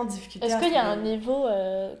eu tellement de difficultés. Est-ce qu'il y a un niveau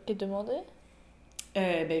qui est demandé?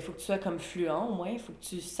 Il faut que tu sois comme fluent, au moins, il faut que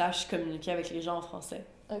tu saches communiquer avec les gens en français.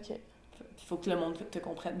 Ok. Il faut que le monde te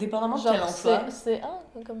comprenne, dépendamment de quel emploi. C'est un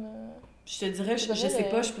comme... Je te dirais, je sais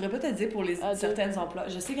pas, je pourrais pas te dire pour certains emplois.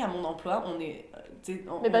 Je sais qu'à mon emploi, on est...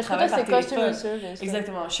 Mais parce que toi, c'est customer service.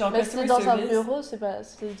 Exactement, je suis en customer service. Mais dans un bureau, c'est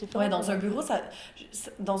différent. Ouais, dans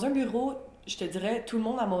un bureau, je te dirais, tout le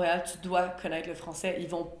monde à Montréal, tu dois connaître le français. Ils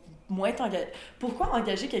vont moins t'engager. Pourquoi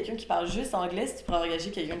engager quelqu'un qui parle juste anglais si tu pourrais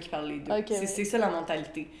engager quelqu'un qui parle les deux? C'est ça la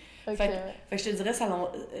mentalité. Fait que je te dirais,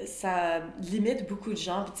 ça limite beaucoup de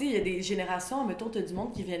gens. Puis tu sais, il y a des générations, mettons, t'as du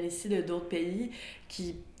monde qui viennent ici de d'autres pays,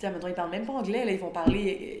 qui, tu sais, mettons, ils parlent même pas anglais, là, ils vont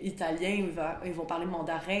parler italien, ils vont parler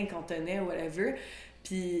mandarin, cantonais, whatever.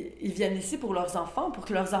 Puis ils viennent ici pour leurs enfants, pour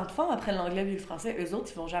que leurs enfants apprennent l'anglais et le français. Eux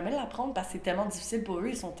autres, ils vont jamais l'apprendre parce que c'est tellement difficile pour eux.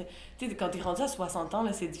 Ils sont, tu sais, quand t'es rendu à 60 ans,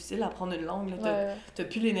 là, c'est difficile d'apprendre une langue. Là, t'as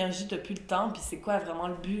plus l'énergie, t'as plus le temps, puis c'est quoi vraiment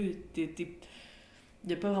le but? Il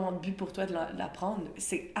n'y a pas vraiment de but pour toi de l'apprendre.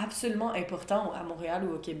 C'est absolument important à Montréal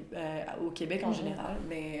ou au Québec en général,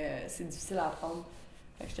 mais c'est difficile à apprendre.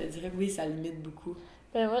 Fait que je te dirais que oui, ça limite beaucoup.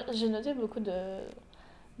 Ben moi, j'ai noté beaucoup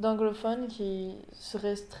d'anglophones qui se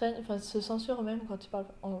restreignent, enfin se censurent même quand ils parlent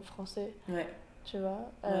en français. Ouais. Tu vois.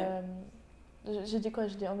 J'ai dit quoi?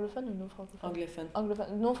 J'ai dit anglophone ou non francophone?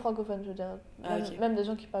 Anglophone. Non francophone, je veux dire. Même des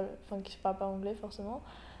gens qui parlent pas anglais forcément.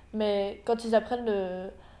 Mais quand ils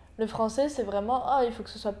apprennent le français, c'est vraiment il faut que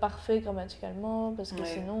ce soit parfait grammaticalement parce que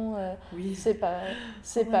sinon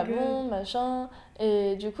c'est pas bon, machin.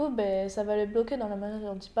 Et du coup, ça va les bloquer dans la manière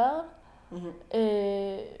dont ils parlent.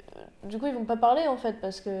 Et du coup, ils vont pas parler en fait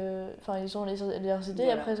parce que ils ont leurs idées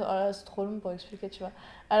et après c'est trop long pour expliquer, tu vois.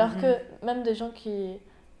 Alors que même des gens qui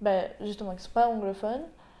justement qui sont pas anglophones,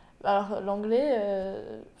 alors l'anglais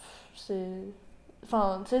c'est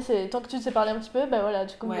tu sais, tant que tu sais parler un petit peu,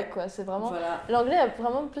 tu communiques, quoi. C'est vraiment... L'anglais a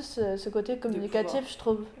vraiment plus ce côté communicatif, je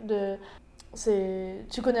trouve.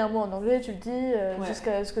 Tu connais un mot en anglais, tu le dis,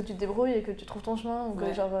 jusqu'à ce que tu te débrouilles et que tu trouves ton chemin, ou que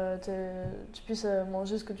tu puisses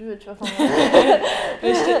manger ce que tu veux, tu vois.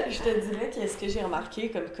 Mais je te dirais que ce que j'ai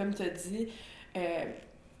remarqué, comme tu as dit,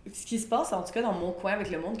 ce qui se passe, en tout cas dans mon coin,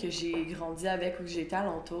 avec le monde que j'ai grandi avec ou que j'ai été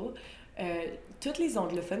alentour, tous les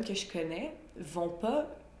anglophones que je connais vont pas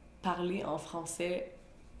parler en français,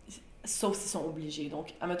 sauf s'ils sont obligés.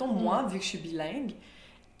 Donc, admettons, moi, vu que je suis bilingue,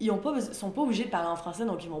 ils sont pas obligés de parler en français,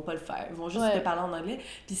 donc ils vont pas le faire. Ils vont juste te parler en anglais.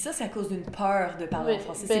 Puis ça, c'est à cause d'une peur de parler en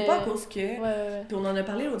français. C'est pas à cause que... Puis on en a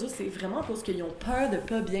parlé l'autre jour, c'est vraiment à cause qu'ils ont peur de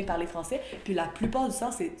pas bien parler français. Puis la plupart du temps,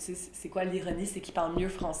 c'est quoi l'ironie? C'est qu'ils parlent mieux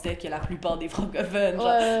français que la plupart des francophones.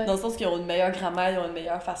 Dans le sens qu'ils ont une meilleure grammaire, ils ont une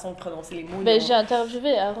meilleure façon de prononcer les mots. J'ai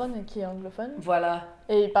interviewé Aaron, qui est anglophone. Voilà.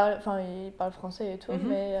 Et il parle français et tout,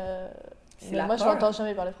 mais moi, je l'entends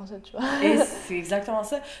jamais parler français, tu vois. Et c'est exactement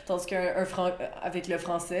ça. Tandis avec le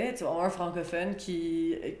français, tu vas avoir un francophone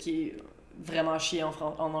qui est vraiment chier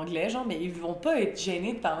en anglais, genre, mais ils vont pas être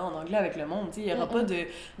gênés de parler en anglais avec le monde, tu sais. Il y aura pas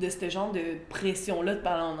de ce genre de pression-là de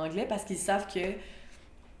parler en anglais parce qu'ils savent que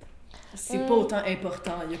c'est pas autant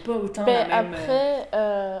important. Il y a pas autant la même... Après,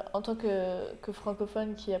 en tant que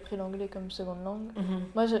francophone qui a pris l'anglais comme seconde langue,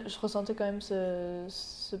 moi, je ressentais quand même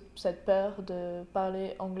cette peur de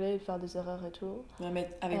parler anglais et de faire des erreurs et tout. Ouais, mais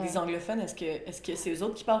avec des anglophones, est-ce que c'est eux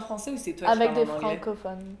autres qui parlent français ou c'est toi qui parles en anglais? Avec des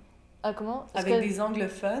francophones. Ah, comment? Des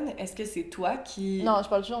anglophones, est-ce que c'est toi qui... Non, je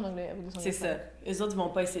parle toujours en anglais avec des anglophones. C'est ça. Les autres vont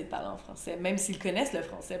pas essayer de parler en français, même s'ils connaissent le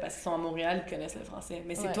français, parce qu'ils sont à Montréal, ils connaissent le français.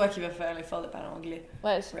 Mais c'est toi qui vas faire l'effort de parler anglais.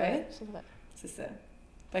 Ouais, c'est vrai. C'est ça.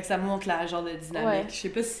 Fait que ça montre la genre de dynamique. Je sais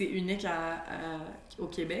pas si c'est unique au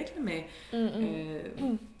Québec, mais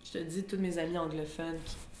je te dis, tous mes amis anglophones,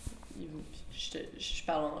 je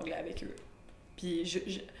parle en anglais avec eux. Puis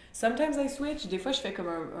sometimes I switch, des fois je fais comme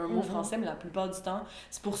un mot français, mais la plupart du temps,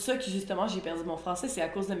 c'est pour ça que justement j'ai perdu mon français, c'est à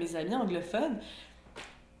cause de mes amis anglophones.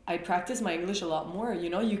 I practice my English a lot more, you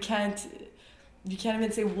know, you can't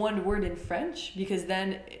even say one word in French because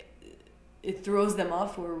then it throws them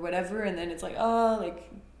off or whatever, and then it's like,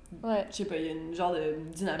 je sais pas, il y a une genre de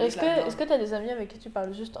dynamique là-dedans. Est-ce que t'as des amis avec qui tu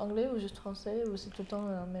parles juste anglais ou juste français, ou c'est tout le temps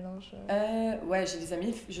un mélange? Ouais, j'ai des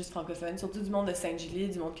amis juste francophones, surtout du monde de Saint-Julie,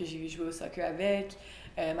 du monde que j'ai joué au soccer avec.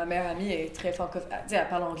 Ma meilleure amie est très francophone, elle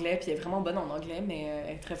parle anglais, puis elle est vraiment bonne en anglais, mais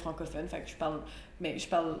elle est très francophone, fait que je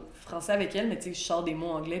parle français avec elle, mais tu sais, je sors des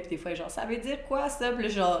mots anglais, puis des fois, genre, ça veut dire quoi ça? Puis là,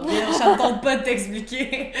 genre, j'entends pas de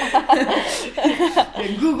t'expliquer.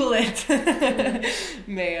 Google it!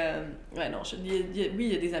 Mais, ouais, non, oui,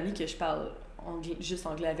 il y a des amis que je parle juste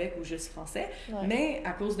anglais avec ou juste français, mais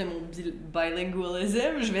à cause de mon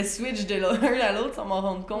bilingualisme, je vais switch de l'un à l'autre sans m'en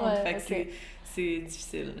rendre compte, fait que c'est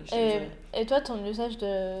difficile, je te dirais. Et toi, ton usage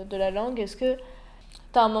de la langue, est-ce que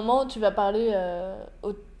t'as un moment où tu vas parler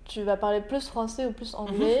plus français ou plus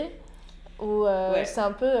anglais, Ou c'est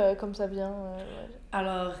un peu comme ça vient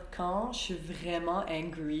Alors, quand je suis vraiment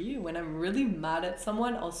angry, when I'm really mad at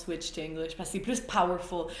someone, I'll switch to English parce que c'est plus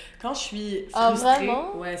powerful. Quand je suis frustrée,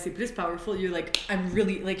 ouais, c'est plus powerful. You're like, I'm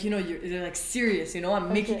really, like, you know, you're like serious, you know,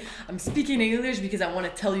 I'm speaking English because I want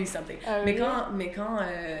to tell you something. Mais quand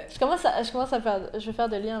je commence à faire, je vais faire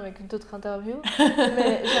des liens avec d'autres interviews,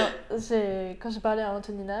 mais genre, quand j'ai parlé à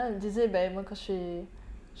Antonina, elle me disait, moi quand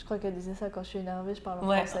je crois qu'elle disait ça, quand je suis énervée, je parle en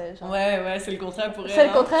français. Genre. Ouais, c'est le contraire pour elle. C'est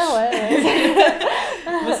le contraire, ouais.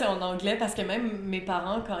 Moi, c'est en anglais parce que même mes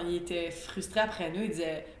parents, quand ils étaient frustrés après nous, ils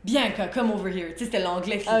disaient « Bianca, come over here ». Tu sais, c'était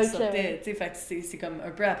l'anglais qui sortait. Tu sais, fait que c'est comme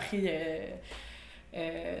un peu appris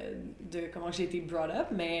de comment j'ai été brought up.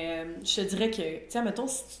 Mais je te dirais que, tu sais, mettons,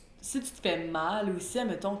 si tu te fais mal ou si,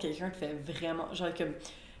 mettons, quelqu'un te fait vraiment... Genre comme...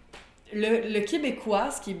 Le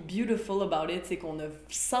québécois, ce qui est beautiful about it, c'est qu'on a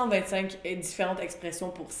 125 différentes expressions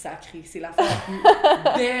pour sacrer. C'est la fois la plus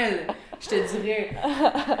belle, je te dirais.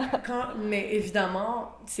 Mais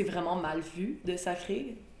évidemment, c'est vraiment mal vu de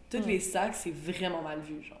sacrer. Toutes les sacs, c'est vraiment mal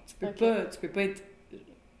vu. Genre, tu peux pas être...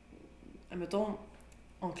 Admettons,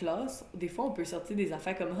 en classe, des fois, on peut sortir des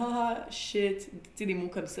affaires comme « haha, shit », tu sais, des mots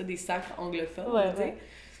comme ça, des sacs anglophones, ouais.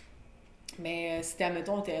 Mais si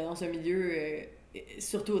admettons, t'es dans un milieu...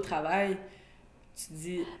 surtout au travail, tu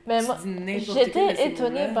dis n'importe quoi. J'étais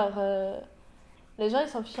étonnée par... les gens, ils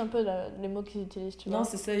s'en fichent un peu les mots qu'ils utilisent, tu vois. Non,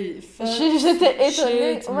 c'est ça. J'étais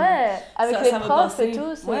étonnée. Ouais, avec les profs et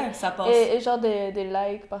tout. Ouais, ça passe. Et genre des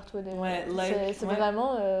likes partout. Ouais, like. C'est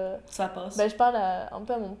vraiment... ça passe. Je parle un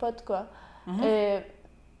peu à mon pote, quoi. Mais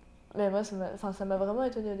moi, ça m'a vraiment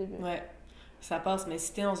étonnée au début. Ouais. Ça passe, mais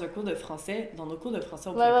si t'es dans un cours de français, dans nos cours de français,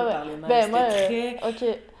 on pouvait pas parler mal. C'était très...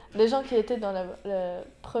 Ok. Les gens qui étaient dans la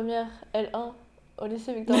première L1 au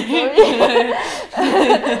lycée Victor Hugo,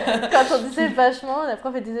 quand on disait vachement, la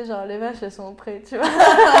prof elle disait genre les vaches elles sont prêtes, tu vois.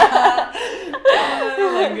 Oh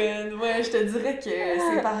my god, ouais, je te dirais que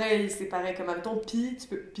c'est pareil comme mettons pi, tu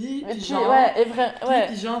peux pi, puis genre. Ouais,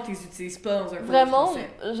 puis genre t'es utilises pas dans un cours vraiment, de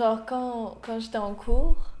français. Genre quand j'étais en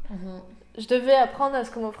cours, je devais apprendre à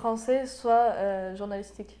ce que mon français soit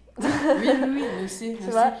journalistique. Oui, nous aussi. Tu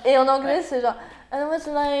vois? Et en anglais, c'est genre, I was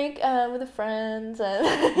like with a friend.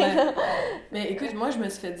 Ouais. Mais écoute, moi, je me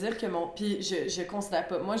suis fait dire que puis je considère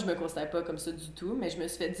pas, moi, je me considère pas comme ça du tout, mais je me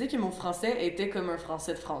suis fait dire que mon français était comme un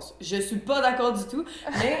français de France. Je suis pas d'accord du tout,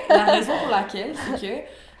 mais la raison pour laquelle, c'est que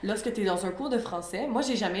lorsque t'es dans un cours de français, moi,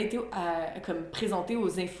 j'ai jamais été comme présentée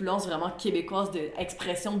aux influences vraiment québécoises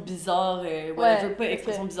d'expressions bizarres, pas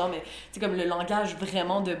expressions bizarres, mais c'est comme le langage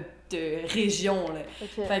vraiment de région, là.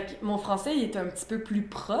 Fait que mon français, il est un petit peu plus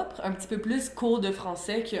propre, un petit peu plus cours de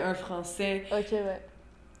français qu'un français...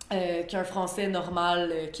 qu'un français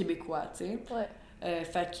normal québécois, tu sais. Ouais.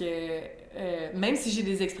 Fait que même si j'ai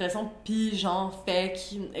des expressions pis, genre,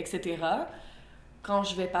 fake, etc., quand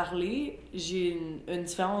je vais parler, j'ai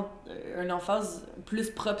une emphase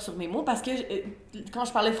plus propre sur mes mots parce que quand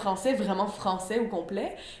je parlais français, vraiment français au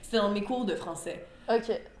complet, c'était dans mes cours de français.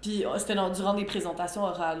 OK. Puis c'était durant des présentations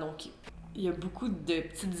orales, donc il y a beaucoup de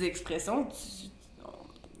petites expressions.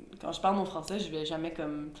 Quand je parle mon français, je vais jamais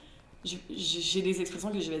comme... J'ai des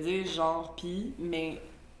expressions que je vais dire genre pis, mais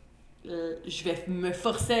je vais me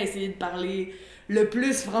forcer à essayer de parler le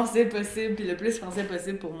plus français possible, puis le plus français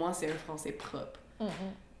possible pour moi, c'est un français propre.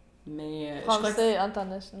 Mais français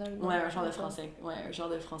international. Ouais, un genre de français. Ouais, un genre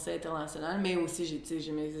de français international, mais aussi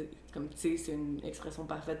j'ai mes comme tu sais, c'est une expression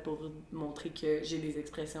parfaite pour montrer que j'ai des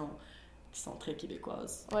expressions qui sont très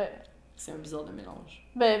québécoises. Ouais. C'est un bizarre de mélange.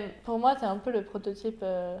 Ben pour moi, t'es un peu le prototype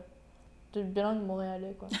du bilingue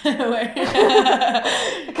montréalais, quoi. Ouais.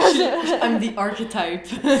 I'm the archetype.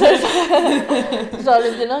 Genre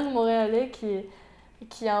le bilingue montréalais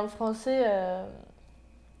qui a un français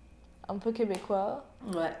un peu québécois.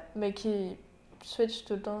 Ouais. Mais qui switch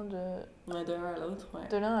tout le temps de l'un à l'autre, ouais.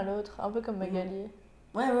 De l'un à l'autre, un peu comme Magali.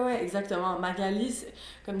 Ouais, exactement. Magali, c'est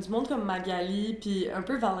comme du monde comme Magali, puis un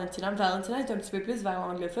peu Valentina. Valentina est un petit peu plus vers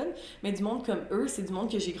l'anglophone, mais du monde comme eux, c'est du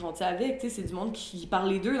monde que j'ai grandi avec, tu sais, c'est du monde qui parle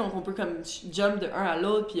les deux, donc on peut comme jump de un à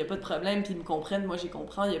l'autre, puis il y a pas de problème, puis ils me comprennent, moi j'y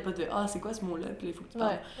comprends, il y a pas de « Ah, c'est quoi ce mot-là? » Puis il faut que tu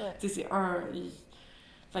parles. Tu sais, c'est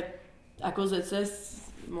Fait à cause de ça,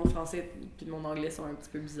 mon français puis mon anglais sont un petit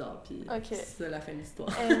peu bizarres, puis c'est ça la fin de l'histoire.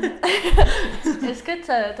 Est-ce que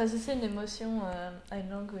t'as associé une émotion à une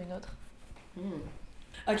langue ou une autre?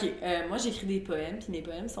 Ok, moi j'écris des poèmes, puis mes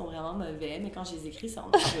poèmes sont vraiment mauvais, mais quand je les écris, c'est en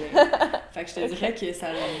anglais. Fait que je te dirais que ça,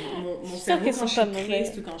 mon cerveau, quand je suis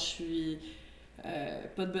triste ou quand je suis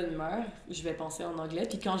pas de bonne humeur, je vais penser en anglais,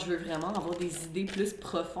 puis quand je veux vraiment avoir des idées plus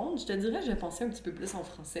profondes, je te dirais, je vais penser un petit peu plus en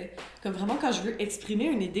français. Comme vraiment quand je veux exprimer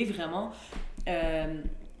une idée vraiment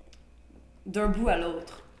d'un bout à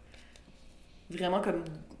l'autre. vraiment comme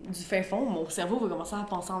du fin fond, mon cerveau va commencer à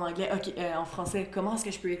penser en anglais. OK, en français, comment est-ce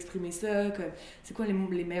que je peux exprimer ça? C'est quoi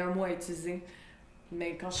les meilleurs mots à utiliser?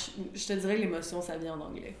 Mais quand je te dirais que l'émotion, ça vient en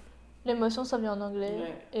anglais. L'émotion, ça vient en anglais.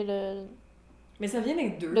 Ouais. Et mais ça vient des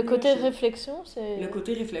deux. Le côté réflexion, c'est... Le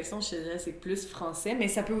côté réflexion, je te dirais, c'est plus français, mais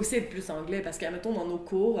ça peut aussi être plus anglais, parce que, admettons, dans nos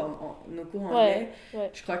cours, nos cours anglais,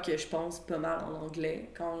 je crois que je pense pas mal en anglais.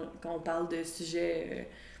 Quand on parle de sujets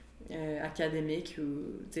académiques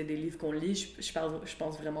ou des livres qu'on lit, je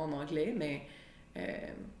pense vraiment en anglais, mais...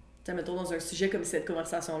 mettons, dans un sujet comme cette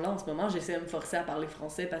conversation-là, en ce moment, j'essaie de me forcer à parler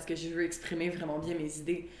français parce que je veux exprimer vraiment bien mes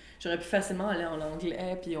idées. J'aurais pu facilement aller en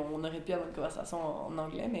anglais, puis on aurait pu avoir une conversation en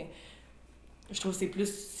anglais, mais je trouve que c'est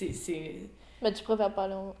plus... Mais tu préfères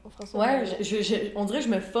parler en français? Ouais, on dirait que je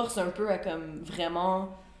me force un peu à comme vraiment...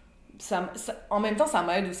 en même temps, ça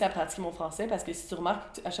m'aide aussi à pratiquer mon français parce que si tu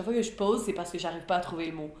remarques, à chaque fois que je pose, c'est parce que j'arrive pas à trouver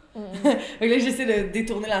le mot. Donc là, j'essaie de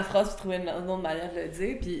détourner la phrase pour trouver une autre manière de le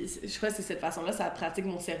dire. Puis je crois que c'est cette façon-là, ça pratique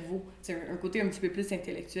mon cerveau. C'est un côté un petit peu plus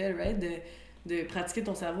intellectuel, right? De pratiquer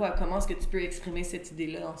ton cerveau à comment est-ce que tu peux exprimer cette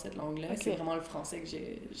idée-là dans cette langue-là. Okay. C'est vraiment le français que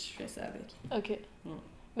je fais ça avec. OK.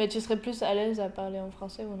 Mais tu serais plus à l'aise à parler en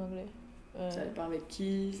français ou en anglais? Ça dépend avec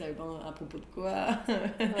qui, ça dépend à propos de quoi.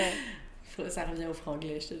 Ouais. Ça revient au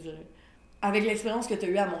franglais, je te dirais. Avec l'expérience que tu as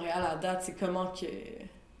eue à Montréal à date, c'est comment que...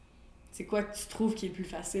 C'est quoi que tu trouves qui est le plus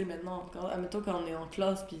facile maintenant? Admettons quand on est en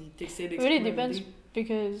classe puis tu essaies d'exprimer une idée. It really depends,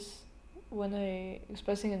 because when I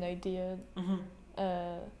expressing an idea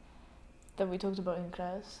that we talked about in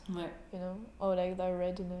class, you know, or like that I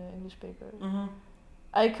read in an English paper,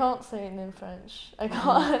 I can't say it in French. I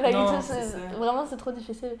can't. Like, non, vraiment, c'est trop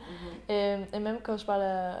difficile. Et même quand je parle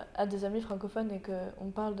à des amis francophones et qu'on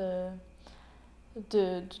parle de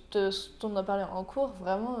ce dont on a parlé en cours,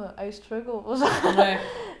 vraiment, I struggle.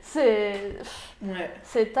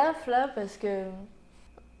 C'est tough, là, parce que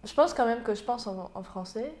je pense quand même que je pense en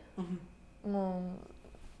français.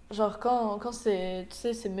 Genre, quand c'est... Tu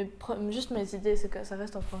sais, c'est juste mes idées, c'est que ça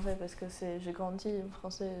reste en français, parce que j'ai grandi en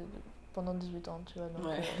français pendant 18 ans, tu vois.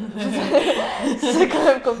 Donc, c'est quand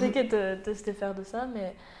même compliqué de se défaire de ça,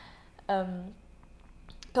 mais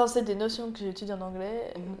quand c'est des notions que j'étudie en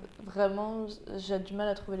anglais, vraiment, j'ai du mal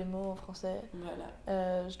à trouver les mots en français.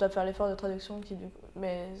 Voilà. Je dois faire l'effort de traduction qui, du coup...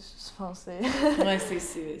 Mais, enfin, c'est... Ouais,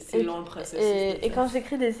 c'est long le processus. Et quand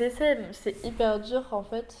j'écris des essais, c'est hyper dur, en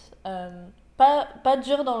fait. Pas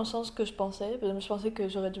dur dans le sens que je pensais. Je pensais que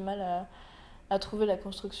j'aurais du mal à trouver la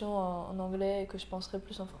construction en anglais et que je penserais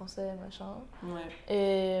plus en français, machin.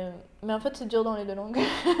 Ouais. Mais en fait, c'est dur dans les deux langues.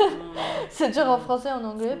 C'est dur en français et en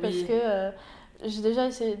anglais parce que j'ai déjà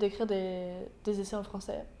essayé d'écrire des essais en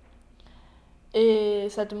français. Et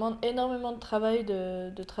ça demande énormément de travail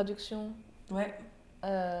de traduction. Ouais.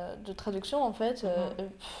 De traduction, en fait.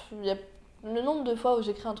 Il y a le nombre de fois où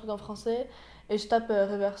j'écris un truc en français et je tape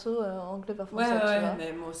reverso anglais par français. Ouais,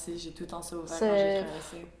 mais moi aussi, j'ai tout le temps ça ouvert quand j'écris un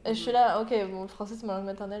essai. Et je suis là, ok, bon, le français c'est ma langue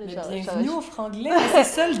maternelle. Mais bienvenue au franglais, c'est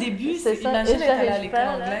ça le début. Imagine être allée à l'école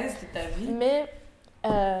anglaise toute ta vie. Mais,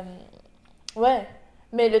 ouais.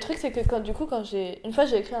 Mais le truc, c'est que une fois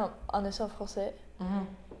j'ai écrit un essai en français,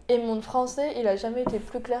 et mon français, il a jamais été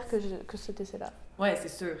plus clair que cet essai-là. Ouais, c'est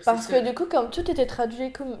sûr. Parce que du coup, comme tout était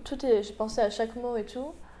traduit, j'ai pensé à chaque mot et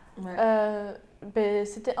tout, ben,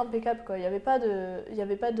 c'était impeccable, quoi. Il y avait pas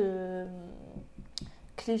de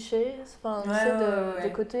clichés, enfin, de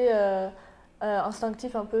côté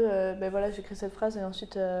instinctif un peu. Ben voilà, j'écris cette phrase et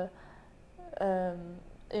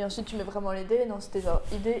ensuite tu mets vraiment l'idée. Non, c'était genre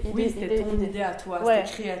idée. Oui, c'était ton idée à toi. C'était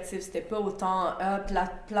créatif. C'était pas autant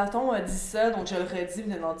Platon a dit ça, donc je le redis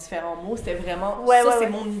dans différents mots. C'était vraiment c'est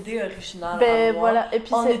mon idée originale à moi, voilà. Et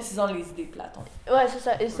puis en utilisant les idées de Platon. Ouais, c'est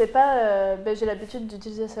ça. Et c'est pas... j'ai l'habitude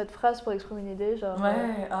d'utiliser cette phrase pour exprimer une idée. Genre,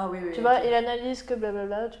 oui. Tu vois, il analyse que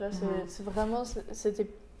blablabla, tu vois, c'est vraiment... C'était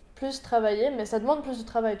plus travaillé, mais ça demande plus de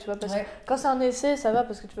travail, tu vois, parce que quand c'est un essai, ça va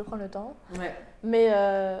parce que tu peux prendre le temps. Ouais. Mais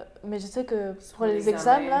je sais que pour les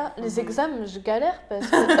examens, là, les examens, je galère parce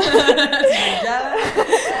que...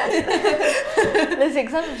 Les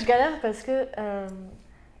examens, je galère parce que...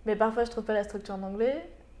 mais parfois, je trouve pas la structure en anglais.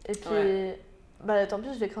 Et puis, tant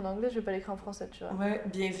pis, je l'écris en anglais, je vais pas l'écrire en français, tu vois. Ouais,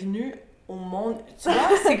 bienvenue au monde. Tu vois,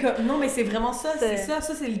 c'est comme... Non, mais c'est vraiment ça. Ça,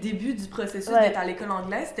 c'est le début du processus d'être à l'école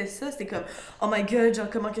anglaise. C'était ça, c'était comme, oh my god, genre,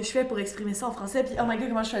 comment que je fais pour exprimer ça en français? Puis, oh my god,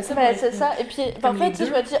 comment je fais ça? C'est ça. Et puis, parfois, tu sais,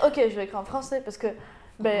 je me dis, ok, je vais écrire en français parce que,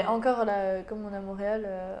 encore là, comme on est à Montréal,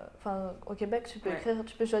 au Québec, tu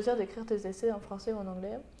peux choisir d'écrire tes essais en français ou en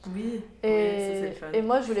anglais. Oui. Et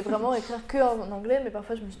moi, je voulais vraiment écrire que en anglais, mais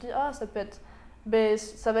parfois, je me suis dit, ça peut être Ben,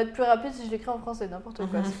 ça va être plus rapide si je l'écris en français, n'importe quoi.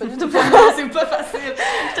 C'est pas du tout c'est pas facile.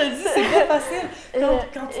 Je te dis, c'est pas facile.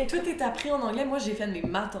 Quand tout est appris en anglais, moi j'ai fait mes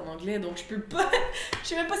maths en anglais, donc je peux pas. Je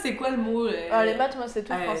sais même pas c'est quoi le mot. Les maths, moi c'est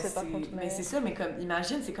tout français par contre. Mais c'est ça, mais comme,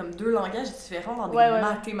 imagine, c'est comme 2 langages différents dans des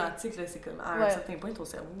mathématiques. Là, c'est comme à un certain point ton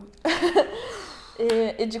cerveau.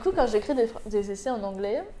 Et du coup, quand j'écris des essais en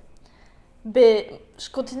anglais, ben, je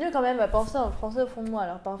continue quand même à penser en français au fond de moi.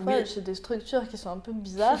 Alors parfois, j'ai des structures qui sont un peu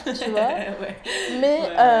bizarres, tu vois. Mais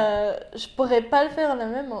je pourrais pas le faire la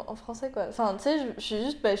même en français, quoi. Enfin, tu sais, je suis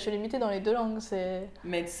juste, je suis limitée dans les 2 langues.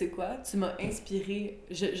 Mais tu sais quoi? Tu m'as inspirée.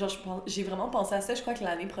 J'ai vraiment pensé à ça, je crois que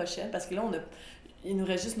l'année prochaine, parce que là, il nous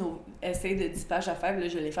reste juste nos essais de 10 pages à faire. Là,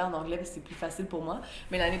 je vais les faire en anglais parce que c'est plus facile pour moi.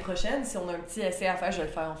 Mais l'année prochaine, si on a un petit essai à faire, je vais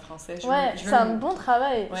le faire en français. C'est un bon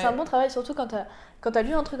travail. Ouais. C'est un bon travail, surtout quand t'as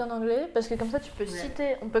lu un truc en anglais, parce que comme ça, tu peux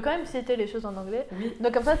citer... On peut quand même citer les choses en anglais. Oui.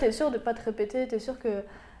 Donc comme ça, t'es sûr de pas te répéter, t'es sûr que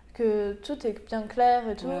tout est bien clair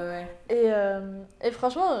et tout. Et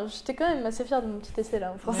franchement, j'étais quand même assez fière de mon petit essai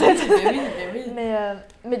là en français.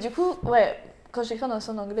 Mais du coup, quand j'écris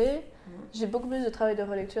en anglais, j'ai beaucoup plus de travail de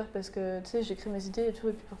relecture parce que tu sais, j'écris mes idées et tout,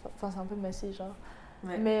 et puis c'est un peu messy genre.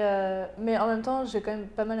 Mais en même temps, j'ai quand même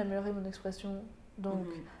pas mal amélioré mon expression, donc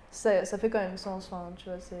ça fait quand même sens. Enfin, tu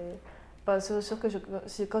vois, c'est sûr que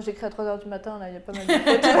quand j'écris à 3h du matin, là, il y a pas mal de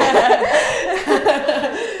fautes.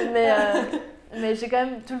 mais j'ai quand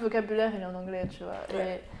même tout le vocabulaire, il est en anglais, tu vois.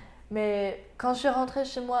 Mais quand je suis rentrée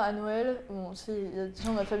chez moi à Noël, bon, si, il y a des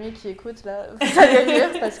gens de ma famille qui écoutent, là, vous allez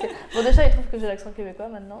rire, parce que... Bon, déjà, ils trouvent que j'ai l'accent québécois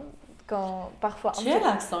maintenant, parfois... Quel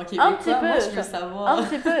accent québécois? Un petit peu, moi, je veux savoir. Un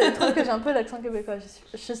petit peu, ils trouvent que j'ai un peu l'accent québécois,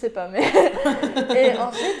 je sais pas, mais... Et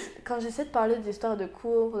ensuite, quand j'essaie de parler d'histoires de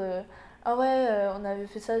cours, on avait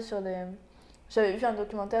fait ça sur des... J'avais vu un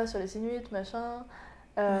documentaire sur les Inuits, machin,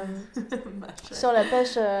 sur la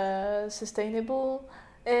pêche sustainable,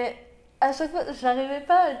 et... À chaque fois, j'arrivais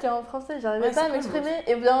pas à dire en français, j'arrivais pas à m'exprimer.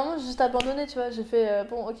 Et au bout d'un moment, j'ai juste abandonné, tu vois. J'ai fait,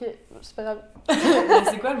 bon, ok, c'est pas grave. Mais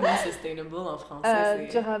c'est quoi le mot sustainable en français?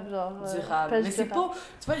 Durable, genre. Durable. Mais c'est pas...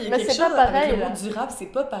 Tu vois, il y a quelque chose avec le mot durable,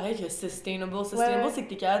 c'est pas pareil que sustainable. Sustainable, c'est que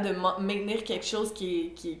t'es capable de maintenir quelque chose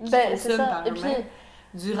qui fonctionne par eux-mêmes.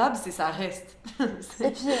 Durable, c'est ça reste.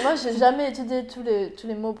 Et puis, moi, j'ai jamais étudié tous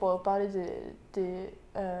les mots pour parler des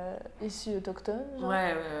issus autochtones. Genre.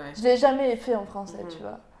 Je l'ai jamais fait en français, tu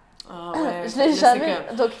vois. Je l'ai jamais.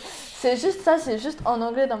 Donc c'est juste ça, c'est juste en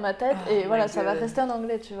anglais dans ma tête et voilà, ça va rester en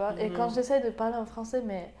anglais, tu vois. Et quand j'essaie de parler en français,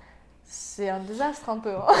 mais c'est un désastre un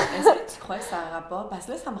peu. Est-ce que tu crois que ça a un rapport? Parce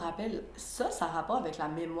que là, ça me rappelle, ça a un rapport avec la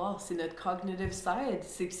mémoire, c'est notre cognitive side.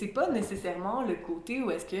 C'est pas nécessairement le côté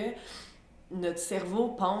où est-ce que notre cerveau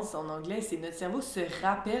pense en anglais, c'est notre cerveau se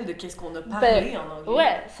rappelle de qu'est-ce qu'on a parlé en anglais.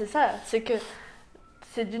 Ouais, c'est ça. C'est que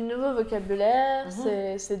c'est du nouveau vocabulaire,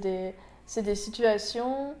 c'est des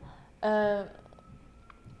situations.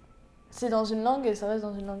 C'est dans une langue et ça reste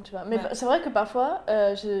dans une langue, tu vois. Mais c'est vrai que parfois,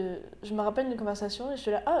 je me rappelle d'une conversation et je suis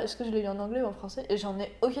là, est-ce que je l'ai eu en anglais ou en français? Et j'en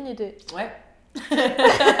ai aucune idée. Ouais.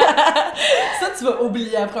 Ça, tu vas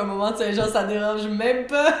oublier après un moment, tu sais, genre, ça dérange même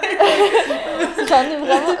pas. J'en ai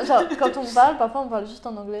vraiment... Genre, quand on parle, parfois on parle juste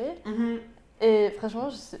en anglais. Et franchement,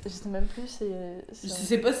 je sais même plus Je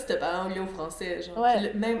sais pas si t'as parlé anglais ou français, genre.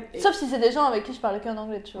 Même... Sauf si c'est des gens avec qui je parle qu'en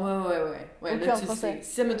anglais, tu vois. Ouais, là, tu sais.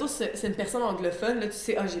 Si, admettons, c'est une personne anglophone, là, tu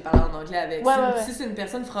sais, j'ai parlé en anglais avec. Si c'est une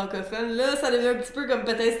personne francophone, là, ça devient un petit peu comme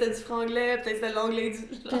peut-être c'était du franglais, peut-être c'était l'anglais du...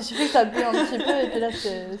 Puis il suffit que t'as bu un petit peu, et puis là,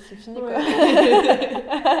 c'est fini, quoi.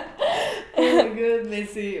 Oh my god, mais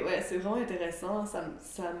c'est vraiment intéressant. Je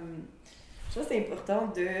trouve que c'est important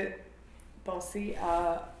de penser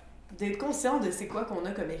à... d'être conscient de c'est quoi qu'on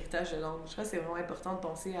a comme héritage de langue. Je crois que c'est vraiment important de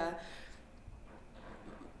penser à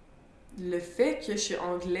le fait que je suis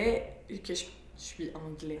anglais, que je suis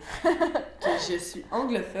anglais, que je suis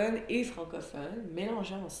anglophone et francophone,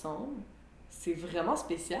 mélangés ensemble, c'est vraiment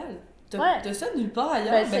spécial. T'as ça nulle part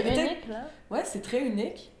ailleurs. C'est unique, là. Ouais, c'est très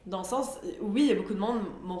unique. Dans le sens, oui, il y a beaucoup de monde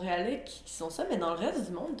montréalais qui sont ça, mais dans le reste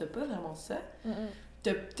du monde, t'as pas vraiment ça.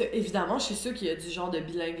 Évidemment, je suis sûre qu'il y a du genre de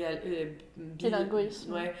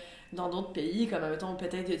bilinguisme. Ouais. Dans d'autres pays, comme, mettons,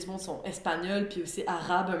 peut-être il y a du monde qui sont espagnols, puis aussi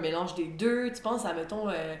arabes, un mélange des deux. Tu penses à, mettons,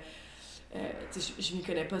 je m'y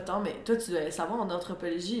connais pas tant, mais toi, tu dois savoir, en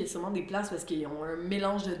anthropologie, il y a sûrement des places parce qu'ils ont un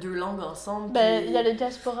mélange de 2 langues ensemble. Il y a les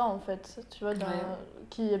diasporas, en fait, tu vois,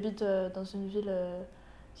 qui habitent dans une ville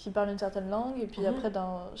qui parle une certaine langue, et puis après,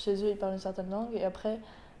 chez eux, ils parlent une certaine langue, et après,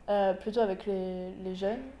 plutôt avec les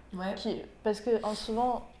jeunes, parce que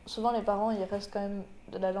souvent, les parents, ils restent quand même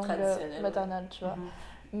de la langue maternelle, tu vois.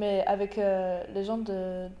 Mais avec les gens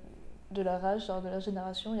de leur âge, genre de leur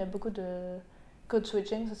génération, il y a beaucoup de code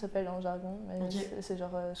switching, ça s'appelle en jargon, mais c'est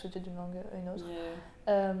genre switcher d'une langue à une autre.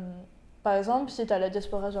 par exemple, si t'as la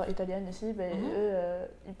diaspora genre italienne ici, ben eux,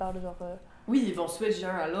 ils parlent genre... Oui, ils vont switch d'un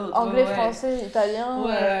à l'autre. Anglais, français, italien.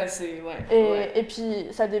 C'est... Et puis,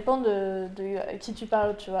 ça dépend de qui tu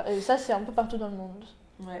parles, tu vois. Et ça, c'est un peu partout dans le monde.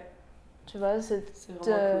 Ouais. Tu vois, c'est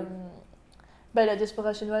vraiment cool. La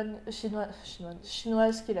diaspora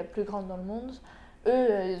chinoise qui est la plus grande dans le monde. Eux,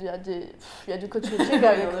 il y a du code switching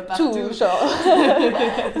avec tout, genre.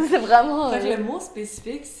 C'est vraiment... Fait que le mot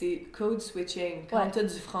spécifique, c'est code switching. Quand t'as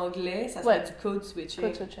du franglais, ça serait du code switching.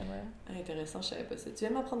 Code switching, ouais. Intéressant, je savais pas ça. Tu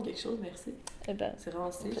viens m'apprendre quelque chose, merci. Eh ben, c'est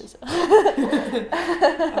vraiment sick. plaisir.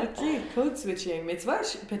 Ok, code switching. Mais tu vois,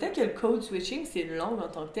 peut-être que le code switching, c'est une langue en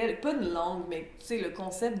tant que telle. Pas une langue, mais tu sais, le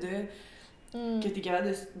concept de... que t'es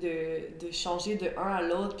capable de changer de un à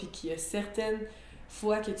l'autre, puis qu'il y a certaines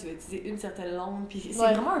fois que tu vas utiliser une certaine langue, puis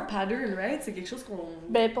c'est vraiment un pattern, right? C'est quelque chose qu'on...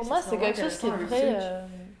 Ben pour moi, c'est quelque chose qui devrait...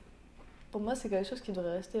 Pour moi, c'est quelque chose qui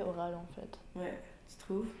devrait rester oral, en fait. Ouais, tu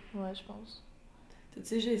trouves? Ouais, je pense.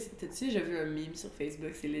 T'as-tu j'ai vu un meme sur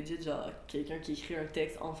Facebook, c'est legit genre quelqu'un qui écrit un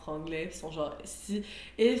texte en franglais, puis ils sont genre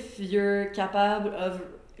if you're capable of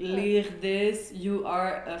lire this, you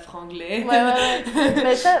are a franglais. Ouais.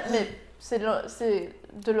 mais c'est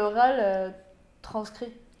de l'oral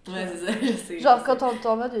transcrit. Ouais, c'est ça, je sais. Genre, quand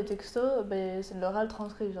t'en mode des textos, ben, c'est de l'oral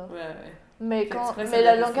transcrit, genre. Ouais. Mais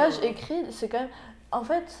le langage écrit, c'est quand même... En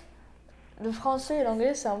fait, le français et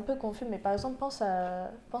l'anglais, c'est un peu confus, mais par exemple, pense à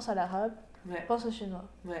l'arabe, pense au chinois.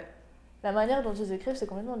 Ouais. La manière dont ils écrivent, c'est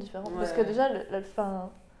complètement différent. Parce que déjà,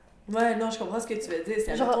 Ouais, non, je comprends ce que tu veux dire.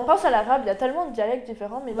 Genre, pense à l'arabe, il y a tellement de dialectes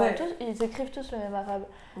différents, mais ils écrivent tous le même arabe.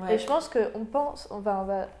 Ouais. Et je pense qu'on si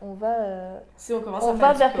on commence on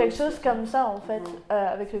va vers quelque chose comme ça, en fait,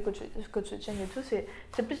 avec le code switching et tout. Il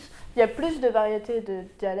y a plus de variétés de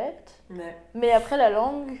dialectes, mais après la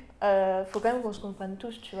langue, faut quand même qu'on se comprenne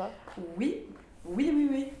tous, tu vois. Oui.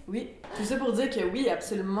 Tout ça pour dire que oui,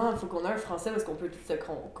 absolument, il faut qu'on ait un français parce qu'on peut tout se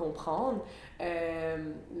comprendre.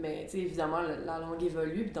 Mais tu sais, évidemment, la langue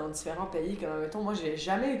évolue dans différents pays. Comme, mettons, moi, j'ai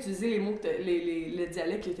jamais utilisé les mots, le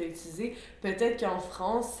dialecte que tu as utilisé. Peut-être qu'en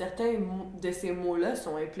France, certains de ces mots-là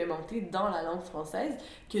sont implémentés dans la langue française,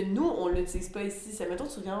 que nous, on l'utilise pas ici. Ça, mettons,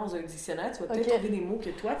 tu regardes dans un dictionnaire, tu vas peut-être trouver des mots que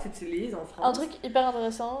toi, tu utilises en France. Un truc hyper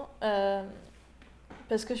intéressant,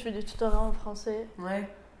 parce que je fais du tutorat en français. Ouais.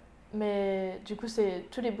 Mais du coup,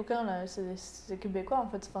 tous les bouquins, là, c'est québécois, en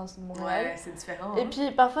fait, enfin, c'est de Montréal. Ouais, c'est différent. Et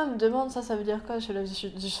puis, parfois, ils me demandent, ça veut dire quoi? Je peux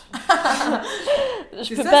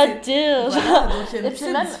pas te dire. Voilà, donc il y a une et puis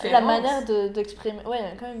même, différence. la manière d'exprimer... Ouais, il y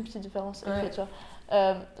a quand même une petite différence d'écriture.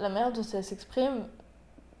 La manière dont ça s'exprime,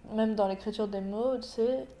 même dans l'écriture des mots, tu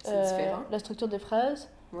sais, la structure des phrases.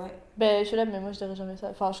 Ouais. Ben, je suis là, mais moi, je dirais jamais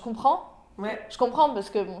ça. Enfin, je comprends. Ouais. Je comprends parce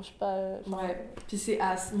que, bon, je sais pas... Puis c'est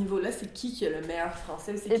à ce niveau-là, c'est qui a le meilleur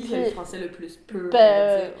français? C'est qui a le français le plus pur?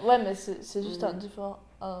 Ouais, mais c'est juste un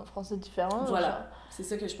français différent. Voilà, genre. c'est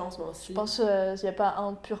ça que je pense moi aussi. Je pense qu'il n'y a pas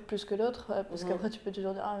un pur plus que l'autre, parce qu'après tu peux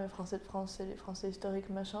toujours dire « Ah, mais français de France, c'est les français historiques,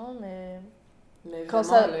 machin », mais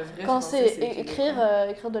quand c'est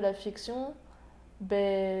écrire de la fiction,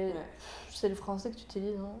 ben... C'est le français que tu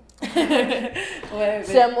utilises, non?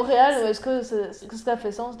 C'est à Montréal, ou est-ce que ça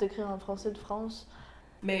fait sens d'écrire en français de France?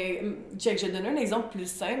 Mais, check, je vais te donner un exemple plus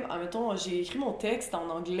simple. Admettons, j'ai écrit mon texte en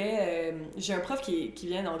anglais. J'ai un prof qui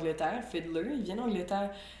vient d'Angleterre, Fiddler. Il vient d'Angleterre.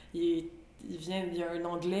 Il a un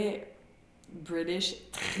anglais British,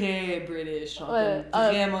 très British. Genre,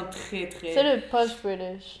 vraiment très. C'est le posh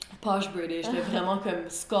British. Posh British, là, vraiment comme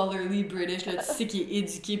scholarly British. Là, tu sais qu'il est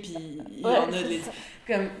éduqué, puis il en a de l'éducation.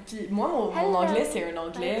 Puis moi, mon anglais, c'est un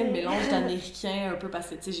anglais mélange d'américain un peu parce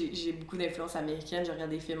que tu sais, j'ai beaucoup d'influence américaine, je regarde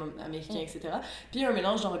des films américains, etc. Puis un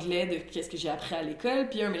mélange d'anglais de qu'est-ce que j'ai appris à l'école,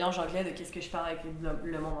 puis un mélange d'anglais de qu'est-ce que je parle avec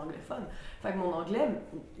le monde anglophone. Fait que mon anglais,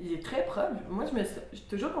 il est très proche. Moi, je suis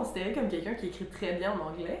toujours considérée comme quelqu'un qui écrit très bien en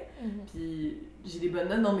anglais, puis j'ai des bonnes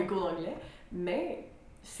notes dans mes cours d'anglais, mais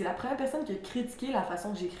c'est la première personne qui a critiqué la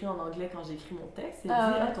façon que j'écris en anglais quand j'écris mon texte. Il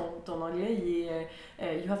a dit, ton anglais, il est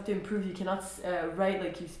you have to improve, you cannot write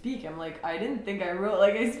like you speak. I'm like, I didn't think I wrote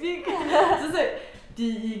like I speak.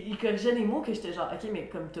 Puis il corrigeait les mots que j'étais genre, ok, mais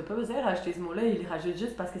comme t'as pas besoin de rajouter ce mot-là, il le rajoute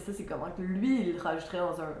juste parce que ça, c'est comment que lui, il le rajouterait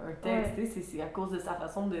dans un texte. C'est à cause de sa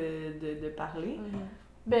façon de parler.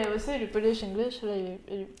 Ben aussi, le Polish English, là,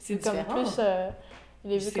 c'est comme différent. Plus...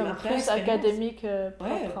 Il est vu comme plus académique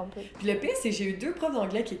propre un peu. Puis le pire, c'est que j'ai eu 2 profs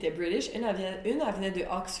d'anglais qui étaient British. Une, elle venait de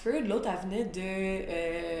Oxford, l'autre, elle venait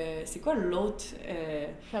de... c'est quoi l'autre?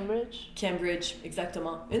 Cambridge. Cambridge,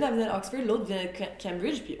 exactement. Une, elle venait d'Oxford, l'autre venait de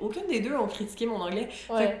Cambridge, puis aucune des deux ont critiqué mon anglais.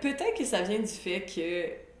 Fait que peut-être que ça vient du fait que...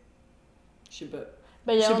 Je sais pas.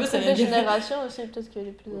 Ben, il y a un truc de génération aussi, peut-être qu'il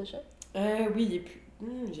est plus âgé. Oui, il est plus...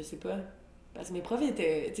 je sais pas. Parce que mes profs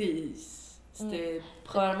étaient... C'était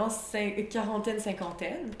probablement quarantaine,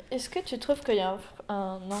 cinquantaine. Est-ce que tu trouves qu'il y a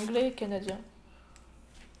un anglais canadien?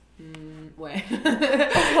 Ouais.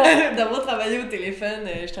 D'avoir travaillé au téléphone,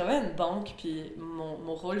 je travaillais à une banque, puis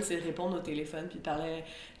mon rôle, c'est de répondre au téléphone, puis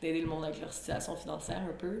d'aider le monde avec leur situation financière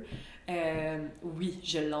un peu. Oui,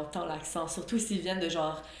 je l'entends, l'accent. Surtout s'ils viennent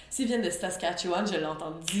de Saskatchewan, je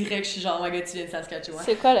l'entends direct. Je suis genre, oh my god, tu viens de Saskatchewan.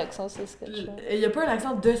 C'est quoi l'accent Saskatchewan? Il n'y a pas un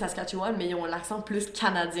accent de Saskatchewan, mais ils ont l'accent plus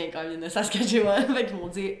canadien quand ils viennent de Saskatchewan. Fait qu'ils vont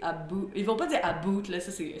dire à bout. Ils vont pas dire à bout, là,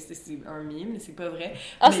 ça c'est un mime, c'est pas vrai.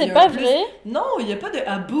 Ah, mais c'est pas vrai? Non, il n'y a pas de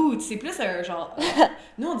à bout, c'est plus un genre.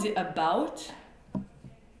 Nous on dit about.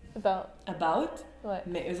 About. Ouais.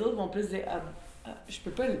 Mais eux autres vont plus dire je peux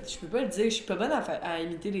pas le dire, je suis pas bonne à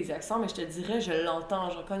imiter les accents, mais je te dirais, je l'entends.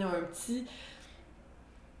 Genre, quand ils ont un petit.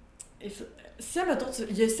 Si, admettons,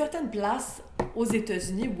 il y a certaines places aux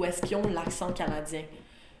États-Unis où est-ce qu'ils ont l'accent canadien.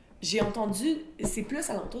 J'ai entendu, c'est plus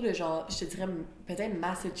à l'entour de genre, je te dirais peut-être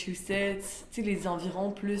Massachusetts, tu sais, les environs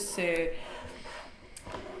plus.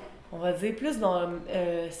 On va dire plus dans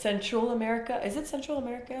Central America. Is it Central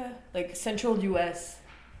America? Like Central US.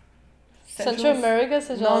 Central America,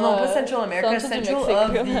 c'est genre... Non, pas Central America, Central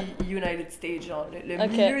of Mexique. the United States, genre le Okay.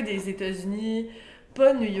 milieu des États-Unis,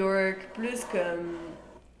 pas New York, plus comme...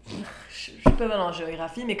 Je suis pas bonne en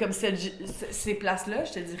géographie, mais comme ces places-là,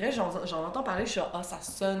 je te dirais, j'en entends parler, je suis genre, ça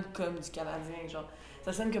sonne comme du canadien, genre,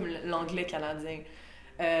 ça sonne comme l'anglais canadien.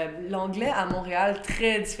 L'anglais à Montréal,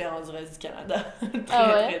 très différent du reste du Canada.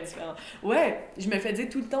 Très différent. Ouais, je me fais dire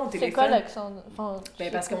tout le temps au téléphone. C'est quoi l'accent?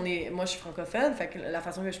 Parce moi je suis francophone, fait que la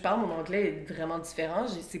façon que je parle, mon anglais est vraiment différent.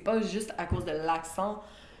 C'est pas juste à cause de l'accent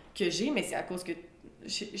que j'ai, mais c'est à cause que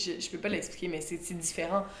je peux pas l'expliquer, mais c'est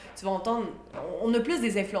différent. Tu vas entendre, on a plus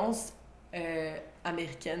des influences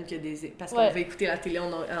américaines que parce qu'on va écouter la télé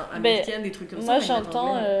américaine, des trucs comme moi, ça.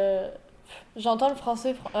 Moi j'entends le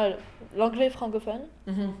français, l'anglais francophone.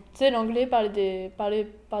 Mm-hmm. Tu sais, l'anglais parlé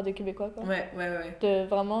par des Québécois, quoi. Ouais. De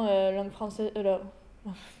vraiment langue française...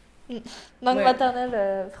 langue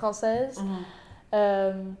maternelle française.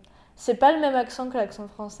 Mm-hmm. C'est pas le même accent que l'accent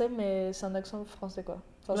français, mais c'est un accent français, quoi.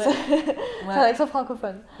 Enfin, c'est un accent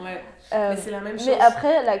francophone. Ouais, mais c'est la même chose. Mais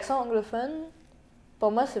après, l'accent anglophone,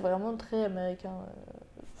 pour moi, c'est vraiment très américain.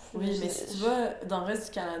 Oui, mais si tu vas dans le reste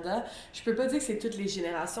du Canada, je peux pas dire que c'est toutes les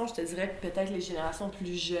générations. Je te dirais que peut-être les générations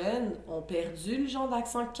plus jeunes ont perdu le genre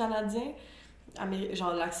d'accent canadien,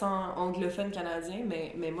 genre l'accent anglophone canadien,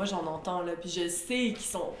 mais moi j'en entends, là. Puis je sais qu'ils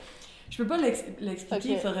sont... Je peux pas l'expliquer,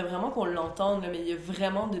 il faudrait vraiment qu'on l'entende, là, mais il y a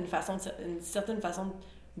vraiment une certaine façon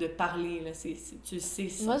de parler, là. Tu sais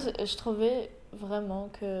ça. Moi, je trouvais vraiment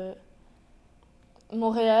que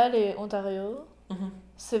Montréal et Ontario,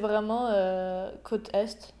 c'est vraiment côte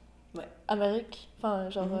Est. Ouais. Amérique, enfin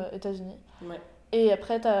genre États-Unis. Ouais. Et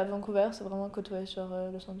après t'as Vancouver, c'est vraiment côte ouest, genre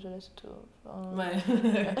Los Angeles et tout. Ouais.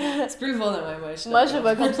 Tu peux le voir de même, ouais. Moi je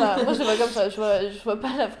vois comme ça. Je vois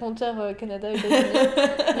pas la frontière Canada-États-Unis.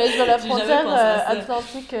 Mais je vois la frontière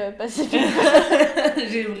Atlantique-Pacifique.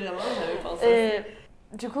 J'ai vraiment jamais pensé à ça.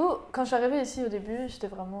 Du coup, quand je suis arrivée ici au début, j'étais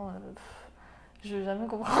vraiment... je vais jamais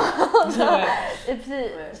comprendre. Et puis,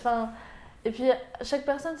 et puis chaque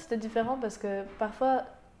personne c'était différent parce que parfois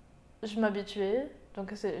je m'habituais,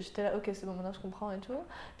 donc j'étais là, ok c'est bon maintenant je comprends et tout.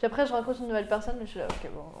 Puis après je rencontre une nouvelle personne, mais je suis là, ok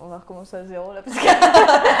bon on va recommencer à zéro là parce que...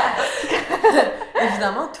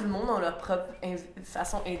 Évidemment tout le monde a leur propre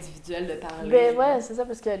façon individuelle de parler. Mais ouais c'est ça,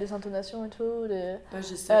 parce qu'il y a des intonations et tout,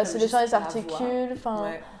 c'est les gens ils articulent,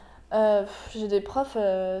 j'ai des profs,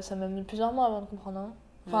 ça m'a mis plusieurs mois avant de comprendre, hein.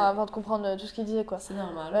 Avant de comprendre tout ce qu'ils disaient, quoi. C'est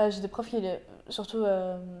normal. J'ai des profs qui, surtout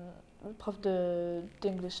prof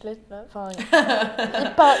d'English Lit, là,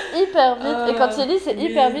 il parle hyper vite, et quand il lit c'est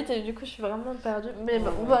hyper vite, et du coup je suis vraiment perdue. Mais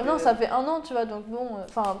non, ça fait 1 an, tu vois, donc bon,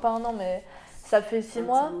 pas 1 an, mais ça fait 6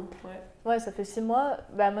 mois. Ouais, ça fait 6 mois,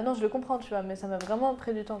 maintenant je le comprends, tu vois, mais ça m'a vraiment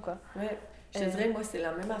pris du temps, quoi. Ouais. Je te dirais, moi, c'est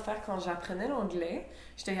la même affaire quand j'apprenais l'anglais.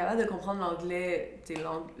 J'étais capable de comprendre l'anglais,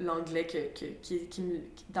 l'anglais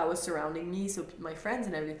that was surrounding me, so my friends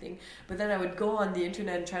and everything. But then I would go on the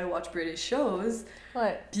internet and try to watch British shows.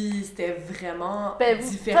 Ouais. Puis c'était vraiment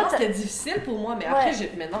différent. C'était difficile pour moi, mais après,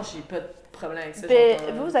 maintenant, j'ai pas de problème avec ça.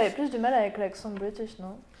 Vous avez plus du mal avec l'accent british,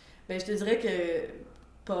 non? Je te dirais que...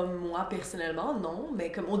 Pas moi personnellement, non,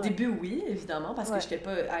 mais comme au début, oui, évidemment, parce que j'étais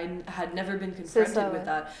pas... I had never been confronted with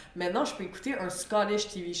that. Maintenant, je peux écouter un Scottish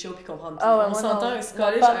TV show puis comprendre tout. On s'entend un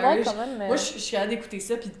Scottish, Irish. Moi, je suis capable d'écouter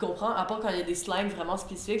ça puis de comprendre, à part quand il y a des slangs vraiment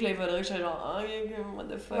spécifiques, là, il faudrait que je sois genre, what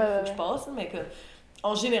the fuck, faut que je passe, mais que...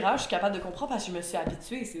 En général, je suis capable de comprendre parce que je me suis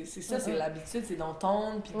habituée. C'est ça, c'est l'habitude, c'est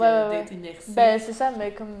d'entendre puis d'être immersée. C'est ça,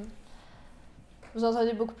 mais comme... Vous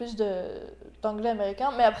entendez beaucoup plus d'anglais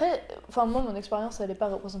américain. Mais après, enfin, moi, mon expérience, elle n'est pas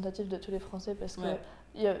représentative de tous les Français parce que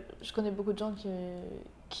je connais beaucoup de gens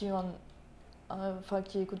qui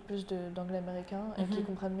écoutent plus d'anglais américain et qui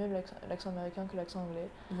comprennent mieux l'accent américain que l'accent anglais.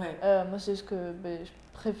 Moi, c'est ce que je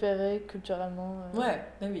préférais culturellement.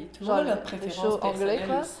 Oui, tout le monde a leur préférence personnelle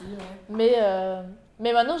anglais, aussi.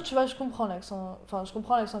 Mais maintenant, tu vois, je comprends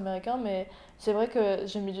l'accent américain, mais c'est vrai que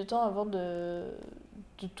j'ai mis du temps avant de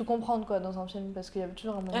tout comprendre quoi, dans un film, parce qu'il y avait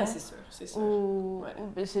toujours un moment c'est sûr. Où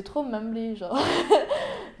c'est trop mumbly, genre.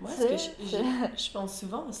 Moi, je pense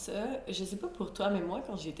souvent à ça, je sais pas pour toi, mais moi,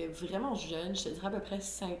 quand j'étais vraiment jeune, je te dirais à peu près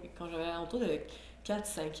quand j'avais autour de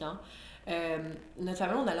 4-5 ans, notre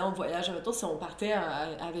famille, on allait en voyage. Mettons, si on partait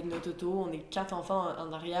avec notre auto, on est 4 enfants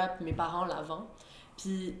en arrière, puis mes parents l'avant.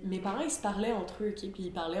 Puis mes parents, ils se parlaient entre eux, OK? Puis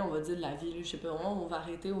ils parlaient, on va dire, de la vie, là, je sais pas, on va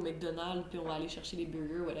arrêter au McDonald's, puis on va aller chercher des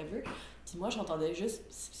burgers, whatever. Puis moi, j'entendais juste...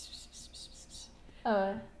 Ah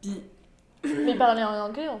ouais? Puis... Mais ils parlaient en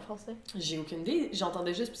anglais ou en français? J'ai aucune idée,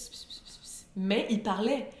 j'entendais juste... Mais ils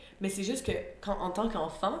parlaient. Mais c'est juste que, en tant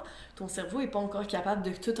qu'enfant, ton cerveau est pas encore capable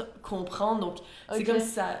de tout comprendre. Donc, c'est comme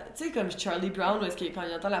ça... Tu sais, comme Charlie Brown, où est-ce que, quand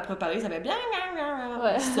il entend la prof parler, ça fait bien...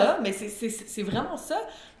 Ça, mais c'est vraiment ça.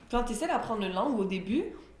 Quand tu essaies d'apprendre une langue au début,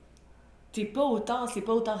 c'est pas autant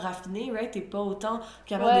raffiné, right? T'es pas autant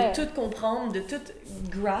capable de tout comprendre, de tout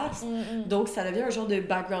grasp. Donc, ça devient un genre de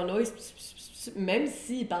background noise, même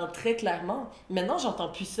s'il parle très clairement. Maintenant, j'entends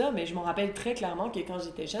plus ça, mais je me rappelle très clairement que quand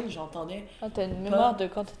j'étais jeune, j'entendais. Ah, t'as une mémoire de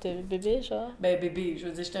quand t'étais bébé, genre? Ben, bébé, je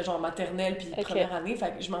veux dire, j'étais genre maternelle, puis première année.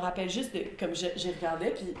 Fait que je me rappelle juste comme j'ai regardé,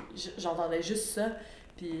 puis j'entendais juste ça.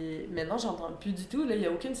 Puis maintenant, j'entends plus du tout. Là, il n'y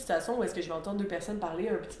a aucune situation où est-ce que je vais entendre deux personnes parler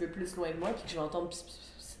un petit peu plus loin de moi, puis que je vais entendre...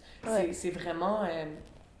 C'est vraiment...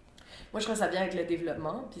 Moi, je crois que ça vient avec le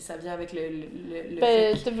développement, puis ça vient avec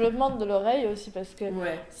le développement de l'oreille aussi, parce que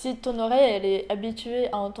si ton oreille, elle est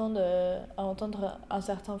habituée à entendre un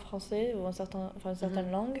certain français ou une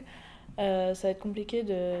certaine langue, ça va être compliqué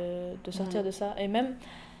de sortir de ça. Et même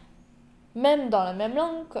dans la même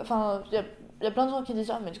langue, enfin, il y a plein de gens qui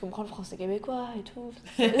disent « Ah, mais tu comprends le français québécois et tout. »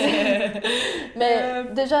 Mais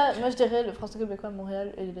déjà, moi je dirais le français québécois à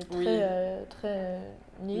Montréal, il est très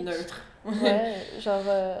niche. Neutre. Ouais, genre...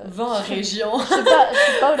 Va en région. Je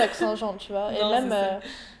sais pas où l'accent genre, tu vois. Et non,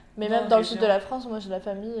 même dans le sud de la France, moi j'ai de la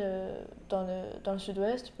famille dans le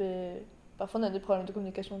sud-ouest, mais parfois on a des problèmes de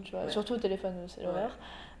communication, tu vois. Surtout au téléphone, c'est l'horreur.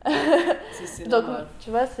 C'est donc normal.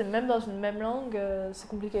 tu vois, c'est même dans une même langue, c'est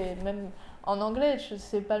compliqué. Même en anglais,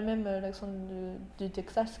 c'est pas le même l'accent du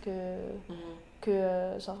Texas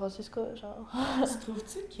que San Francisco, genre.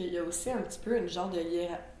 Trouves-tu qu'il y a aussi un petit peu une genre de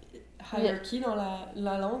hiérarchie dans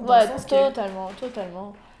la langue? Ouais, totalement.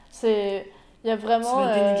 Il y a vraiment...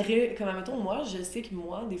 Tu veux dénigrer, comme admettons, moi, je sais que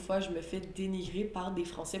moi, des fois, je me fais dénigrer par des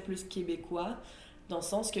Français plus québécois, dans le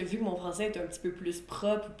sens que vu que mon français est un petit peu plus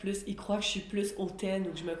propre, ils croient que je suis plus hautaine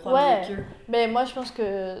ou que je me crois mieux qu'eux. Mais moi je pense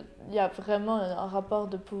qu'il y a vraiment un rapport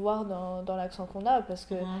de pouvoir dans l'accent qu'on a, parce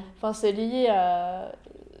que c'est lié à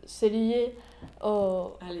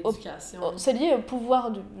l'éducation. C'est lié au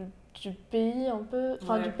pouvoir du pays un peu,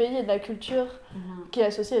 du pays et de la culture qui est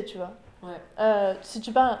associée, tu vois. Si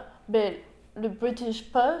tu parles... le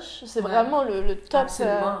British Posh, c'est vraiment le top.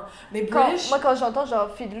 Absolument. Mais moi, quand j'entends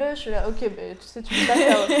genre fiddle, je suis là, ok, tu sais, tu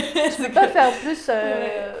peux pas faire plus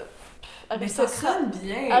mais ça sonne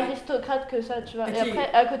bien. Aristocrate que ça, tu vois. Et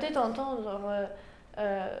après, à côté, t'entends genre.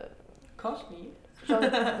 Cockney. Genre,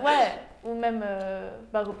 ou même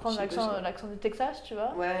reprendre l'accent du Texas, tu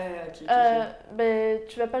vois. Tu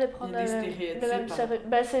vas pas les prendre. Il y a des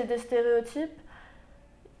stéréotypes. C'est des stéréotypes.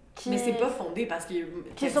 Mais c'est pas fondé parce qu'ils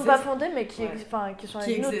sont pas fondés, mais qui sont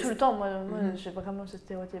avec nous tout le temps. Moi j'ai vraiment ce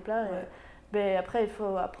stéréotype-là. Mais après, il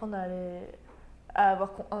faut apprendre à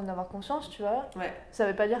en avoir conscience, tu vois. Ça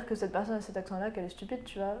veut pas dire que cette personne a cet accent-là, qu'elle est stupide,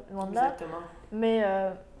 tu vois, loin de là. Exactement.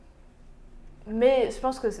 Mais je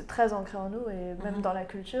pense que c'est très ancré en nous, et même dans la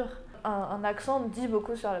culture. Un accent dit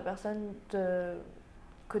beaucoup sur la personne de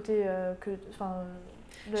côté...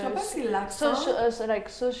 je crois pas que c'est l'accent.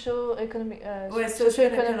 Socio-economic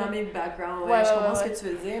background. Je comprends ce que tu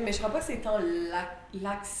veux dire, mais je crois pas que c'est tant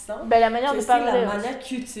l'accent. La manière de parler. C'est la manière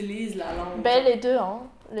qu'utilise la langue. Les deux, hein.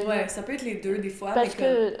 Ça peut être les deux des fois. Parce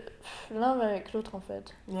que l'un va avec l'autre, en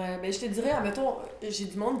fait. Mais je te dirais, admettons, j'ai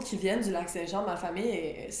du monde qui vient du Lac-Saint-Jean. Ma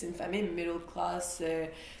famille, c'est une famille middle class.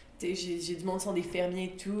 J'ai du monde qui sont des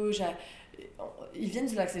fermiers et tout. Ils viennent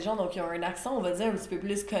du Lac-Saint-Jean, donc ils ont un accent, on va dire, un petit peu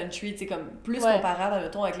plus country, tu sais, comme plus comparable,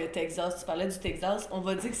 admettons, avec le Texas. Tu parlais du Texas, on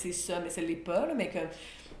va dire que c'est ça, mais ça l'est pas, là, mais comme,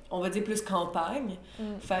 on va dire plus campagne.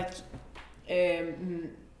 Fait que,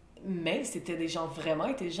 mais c'était des gens vraiment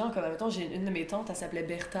intelligents. Comme, mettons, j'ai une de mes tantes, elle s'appelait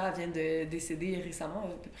Bertha, elle vient de décéder récemment, à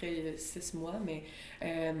peu près 6 mois, mais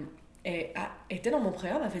elle était dans mon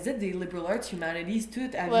programme, elle faisait des liberal arts, humanities, tout.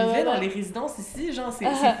 Elle vivait dans les résidences ici, genre, c'est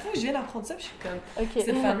fou, je viens d'apprendre ça, puis je suis comme...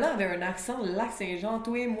 Cette femme-là avait un accent Lac-Saint-Jean,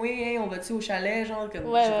 toi et moi, hey, on va-tu au chalet, genre, comme...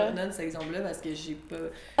 je redonne cet exemple-là parce que j'ai pas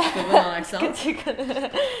bon accent.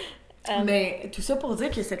 Mais tout ça pour dire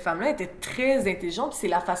que cette femme-là était très intelligente, puis c'est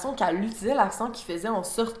la façon qu'elle utilisait l'accent qui faisait en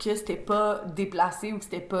sorte que c'était pas déplacé ou que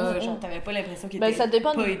c'était pas... genre, t'avais pas l'impression qu'il était ça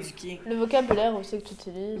dépend pas éduqué. Le vocabulaire aussi que tu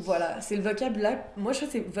utilises. Voilà, c'est le vocabulaire. Moi, je trouve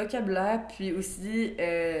que c'est le vocabulaire, puis aussi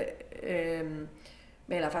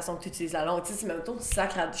la façon que tu utilises la langue. Tu sais, si même temps tu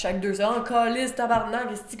sacres à chaque 2 heures, calisse,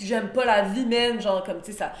 tabarnak, est-ce que j'aime pas la vie, man? Genre, comme,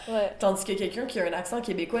 tu sais, ça... Tandis que quelqu'un qui a un accent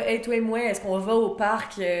québécois, hey, toi et moi, est-ce qu'on va au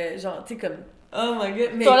parc? Genre, tu sais, comme... Oh my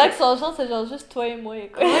god. Ton accent genre, c'est genre juste toi et moi,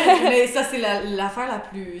 quoi. Ouais, mais ça, c'est l'affaire la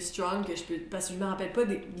plus strong que je peux... Parce que je me rappelle pas,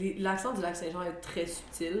 l'accent du Lac-Saint-Jean est très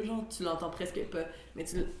subtil, genre, tu l'entends presque pas. Mais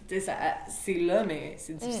tu sais, c'est là, mais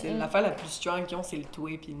c'est difficile. L'affaire la plus strong qu'ils ont, c'est le toi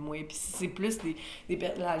et le moi. Puis c'est plus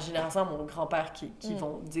la génération de mon grand-père qui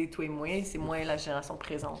vont dire toi et moi, c'est moins la génération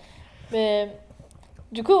présente. Mais,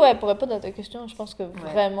 du coup, ouais, pour répondre à ta question, je pense que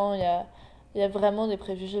vraiment, il y a vraiment des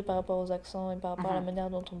préjugés par rapport aux accents et par rapport à la manière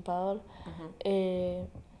dont on parle. Et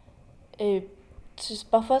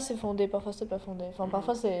parfois c'est fondé, parfois c'est pas fondé. Enfin,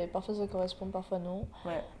 parfois ça correspond, parfois non.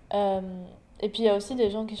 Et puis il y a aussi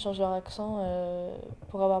des gens qui changent leur accent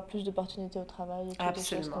pour avoir plus d'opportunités au travail et des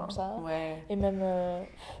choses comme ça. Et même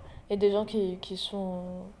et des gens qui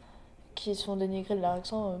sont dénigrés de leur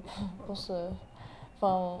accent, je pense...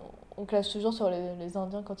 on classe toujours sur les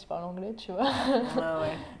Indiens quand ils parlent anglais, tu vois. Ah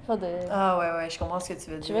ouais, je comprends ce que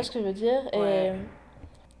tu veux dire. Tu vois ce que je veux dire? Et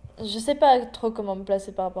je sais pas trop comment me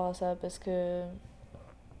placer par rapport à ça, parce que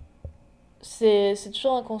c'est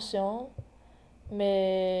toujours inconscient,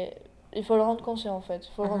 mais il faut le rendre conscient, en fait.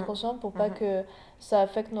 Il faut le rendre conscient pour pas que ça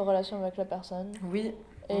affecte nos relations avec la personne. Oui.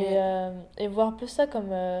 Et voir plus ça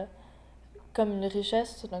comme une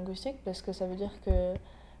richesse linguistique, parce que ça veut dire que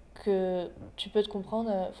tu peux te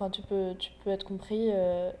comprendre, tu peux être compris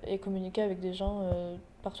et communiquer avec des gens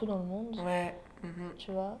partout dans le monde.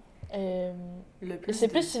 Tu vois. Et c'est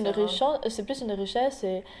plus une richesse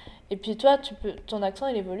et puis toi ton accent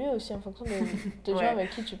il évolue aussi en fonction des gens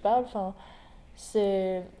avec qui tu parles.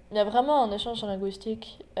 Il y a vraiment un échange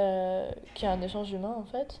linguistique qui est un échange humain en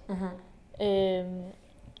fait. Et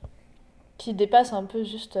qui dépasse un peu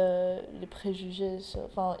juste les préjugés.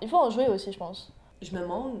 Il faut en jouer aussi, je pense. Je me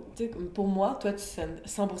demande, tu sais, pour moi, toi, tu sonnes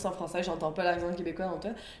 100% français, j'entends pas l'accent québécois dans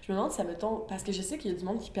toi. Je me demande si ça me tombe, parce que je sais qu'il y a du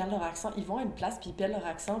monde qui perd leur accent, ils vont à une place puis ils perdent leur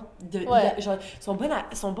accent. Genre,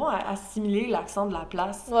 ils sont bons à assimiler l'accent de la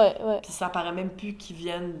place. Puis ça paraît même plus qu'ils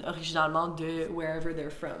viennent originalement de wherever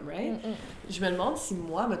they're from, right? Je me demande si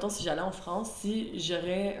moi, mettons, si j'allais en France, si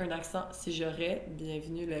j'aurais un accent,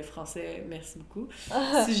 bienvenue le français, merci beaucoup.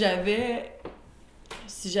 Si j'allais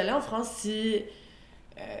en France, si...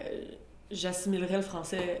 j'assimilerais le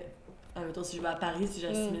français, mettons, si je vais à Paris, si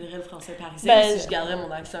j'assimilerais le français parisien, si je garderais mon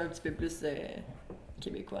accent un petit peu plus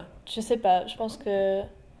québécois. Je sais pas, je pense que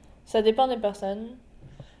ça dépend des personnes,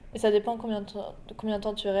 et ça dépend combien de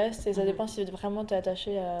temps tu restes, et ça dépend si vraiment t'es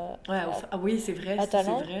attaché oui, c'est vrai, à ta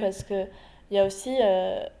langue, parce qu'il y a aussi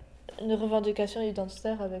une revendication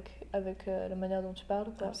identitaire avec la manière dont tu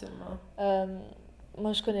parles, quoi. Absolument.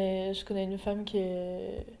 Moi, je connais une femme qui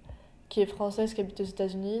est française, qui habite aux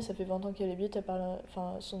États-Unis, ça fait 20 ans qu'elle y habite,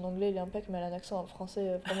 son anglais il est impec, mais elle a un accent en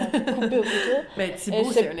français vraiment coupé au couteau. Mais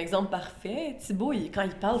Thibaut, c'est un exemple parfait. Thibaut, quand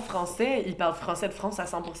il parle français de France à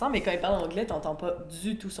 100%, mais quand il parle anglais, t'entends pas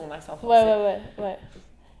du tout son accent français. Ouais.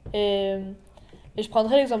 Et je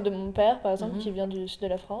prendrais l'exemple de mon père, par exemple, qui vient du sud de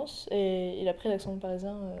la France, et il a pris l'accent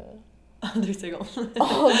parisien... En 2 secondes.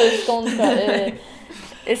 En 2 secondes, quoi.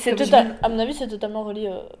 Et c'est à mon avis, c'est totalement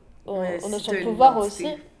relié aux notions de pouvoir aussi.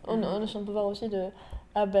 Aux notions de pouvoir aussi de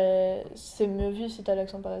c'est mieux vu si t'as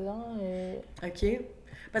l'accent parisien Ok,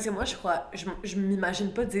 parce que moi je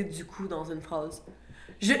m'imagine pas dire du coup dans une phrase.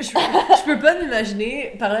 Je peux pas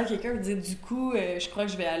m'imaginer parler à quelqu'un et dire du coup je crois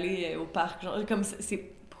que je vais aller au parc, genre comme c'est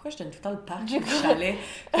pourquoi je donne tout le temps le parc du chalet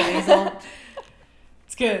par exemple.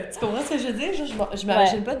 Tu comprends ce que je veux dire? Genre, je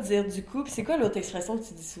m'imagine pas de dire du coup. Puis c'est quoi l'autre expression que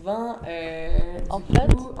tu dis souvent? En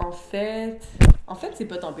fait, c'est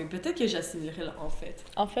pas tant pis. Peut-être que j'assimilerais en fait.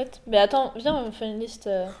 En fait? Mais attends, viens, on me fait une liste.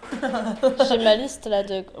 J'ai ma liste là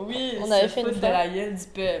de... Oui, on avait fait une de la gueule du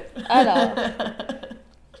peuple. Alors.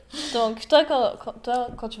 Donc, toi,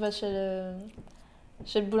 quand tu vas chez le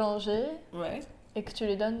boulanger et que tu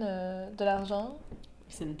lui donnes de l'argent...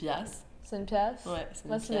 C'est une pièce. C'est une pièce? Ouais, c'est une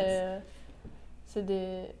Moi, pièce. c'est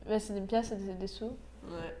des pièces et des sous.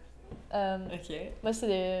 Ouais. Ok. Moi,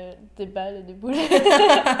 c'est des balles et des boules.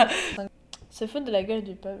 Se foutre de la gueule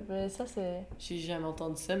du peuple, mais ça, c'est... J'ai jamais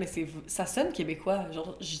entendu ça, mais ça sonne québécois.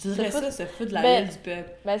 Genre, je dirais Se foutre- ça, se foutre de la Ben, gueule du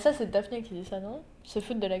peuple. Bah ça, c'est Daphné qui dit ça, non? Se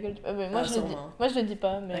foutre de la gueule du peuple. Moi, je le dis. sûrement. Moi, je le dis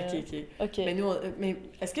pas, mais... Ok. Mais mais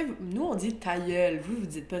est-ce que nous, on dit ta gueule? Vous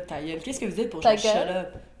dites pas ta gueule. Qu'est-ce que vous dites pour Ta genre gueule? shut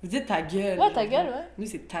up? Vous dites ta gueule. Ouais, ta gueule, ouais. Nous,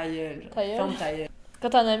 c'est ta gueule. Ta gueule. Ferme ta gueule. Quand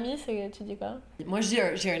t'as un ami, tu dis quoi? Moi, je dis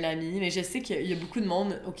j'ai un ami, mais je sais qu'il y a beaucoup de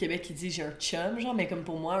monde au Québec qui dit j'ai un chum, genre, mais comme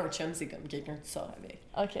pour moi, un chum, c'est comme quelqu'un que tu sors avec.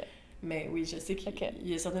 Ok. Mais oui, je sais qu'il Ok.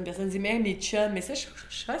 y a certaines personnes qui disent mais mes chums, mais ça, je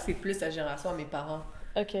pense que c'est plus la génération à mes parents.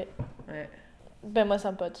 Ok. Ouais. Ben moi, c'est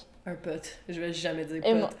un pote. Un pote. Je vais jamais dire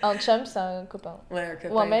Et pote. un chum, c'est un copain. Ouais, un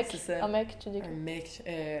copain. Ou un mec. c'est ça. Un mec, tu dis quoi? Un mec.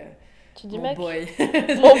 Tu dis Mon mec? boy.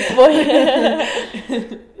 Mon boy.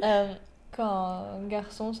 Quand un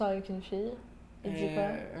garçon sort avec une fille, il dit quoi?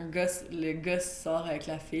 Le gosse sort avec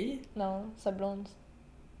la fille. Non, sa blonde.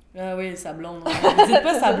 Ah oui, sa blonde. Ouais. Vous dites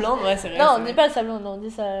pas sa blonde, ouais, c'est vrai. Non, c'est on vrai. dit pas sa blonde, on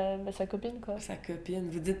dit sa copine, quoi. Sa copine.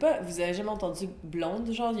 Vous dites pas, vous avez jamais entendu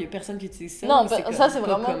blonde, genre, il y a personne qui utilise ça? Non, ou ça, comme c'est pas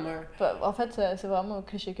vraiment- commun? En fait, c'est vraiment un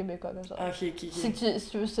cliché québécois, comme ça. Ah, ok. Si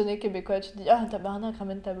tu veux sonner québécois, tu dis ah tabarnak,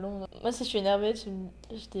 ramène ta blonde. Moi, si je suis énervée, je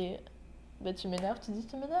dis bah tu m'énerves, tu dis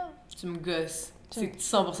tu m'énerves. Tu me gosses. Tu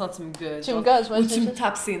C'est 100% tu me gosses. Tu me genre. gosses, moi Ou je tu dis me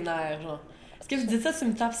tapes ses nerfs, genre. Est-ce que vous dites ça, tu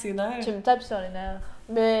me tapes ses nerfs? tu me tapes sur les nerfs.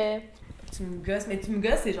 Mais Tu me gosses, mais tu me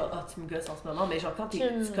gosses, c'est genre, ah, tu me gosses en ce moment, mais genre, quand tu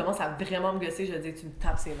commences à vraiment me gosser, je vais dire, tu me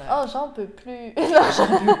tapes ses nerfs. oh j'en peux plus. J'en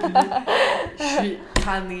peux plus. Je suis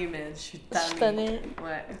tannée, man. Je suis Je suis tannée. tannée.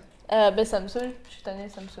 Ouais. Ben ça me saoule, je suis tannée,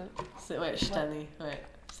 ça me saoule. Ouais, je suis tannée. Ouais.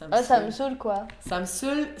 Ça me Ah ça saoule. me saoule quoi. Ça me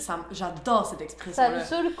saoule. J'adore cette Ça expression-là. me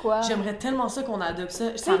saule quoi. J'aimerais tellement ça qu'on adopte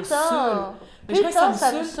ça. Ça me saoule. Putain. Mais je crois Putain, que ça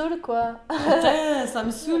ça me me saoule. saoule quoi. Putain, ça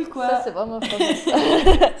me saoule, quoi. Ça c'est vraiment français.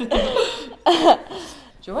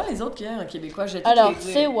 Je vais voir les autres qu'il y a en québécois. Je vais toutes Alors les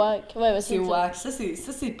dire. c'est wack. Ouais, vas-y. C'est dis. wack. Ça,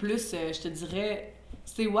 c'est plus, je te dirais...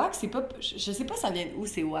 C'est wack, c'est pas... Je sais pas ça vient d'où,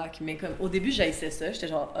 c'est wack, mais comme... Au début, j'haïssais ça. J'étais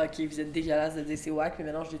genre, OK, vous êtes dégueulasse de dire c'est wack, mais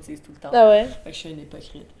maintenant, je l'utilise tout le temps. Ah ouais. Fait que je suis une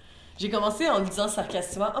hypocrite. J'ai commencé en le disant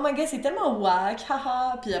sarcastiquement, « Oh my god, c'est tellement wack,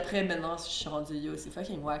 haha! » Puis après, maintenant, je suis rendue, yo, c'est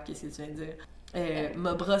fucking wack, qu'est-ce que tu viens de dire?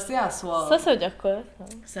 Me brosser à soir. Ça veut dire quoi?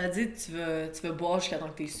 Ça dit tu veux boire jusqu'à temps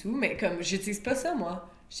que t'es sous, mais comme j'utilise pas ça moi.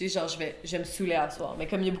 Je sais genre je vais me saouler à soir, mais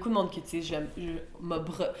comme il y a beaucoup de monde qui utilise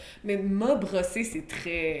mais me brosser c'est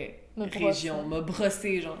très Me région, me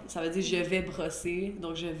brosser genre ça veut dire je vais brosser,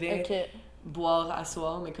 donc je vais Ok, boire à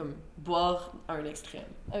soir, mais comme boire à un extrême.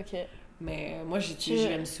 ok. Mais moi j'utilise je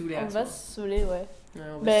vais me saouler On à va soir. se saouler, ouais. Ouais,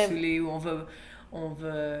 on va Ben- se saouler ou on va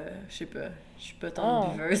je sais pas, je suis pas tant Ah.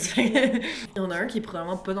 buveuse. Fait que- Il y en a un qui est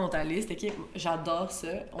probablement pas dans ta liste, ok? J'adore ça.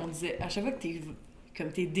 On disait, à chaque fois que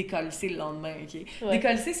t'es décollissé le lendemain, ok? Ouais.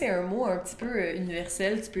 Décollissé, c'est un mot un petit peu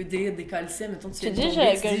universel. Tu peux dire décollissé, mettons, tu viens de dis, tomber, j'ai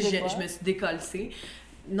la tu gueule dis, de bois. je me suis décollissé.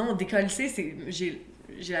 Non, décollissé, c'est...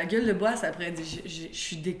 J'ai la gueule de bois, ça après dire, je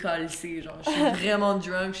suis décollissé, genre, je suis vraiment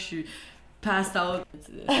drunk, je suis passed out.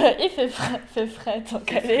 Il fait frais ton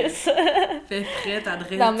calice. Fais frais,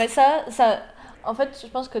 t'adresses. Non, mais ça. En fait, je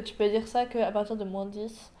pense que tu peux dire ça qu'à partir de moins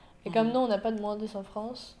 10. Et comme nous, on n'a pas de moins 10 en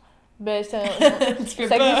France, ben ça Tu peux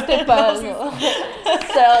ça pas. n'existait pas. Non, c'est genre.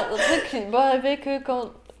 C'est un truc qui va arriver que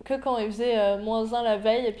quand il faisait moins 1 la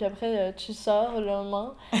veille, et puis après tu sors le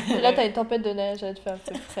lendemain. Et là, t'as une tempête de neige, elle te fait un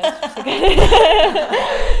peu frais.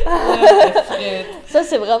 Fais frais. Ça,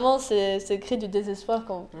 c'est vraiment c'est le cri du désespoir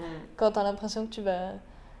Mm. quand t'as l'impression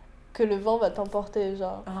que le vent va t'emporter,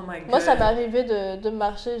 genre. Oh my god. Moi, ça m'est arrivé de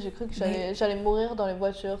marcher, j'ai cru que j'allais mourir dans les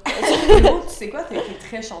voitures. Mais bon, tu sais quoi, t'as été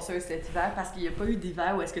très chanceuse cet hiver parce qu'il n'y a pas eu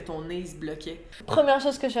d'hiver où est-ce que ton nez se bloquait. Première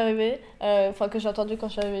chose que je suis arrivée, que j'ai entendue quand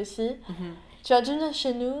je suis arrivée ici, tu vas venir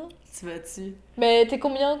chez nous, Tu vas-tu? mais t'es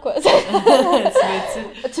combien quoi? Tu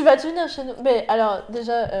vas-tu? Tu vas venir chez nous? Mais alors,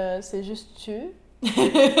 déjà, c'est juste tu.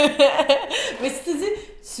 Mais si tu dis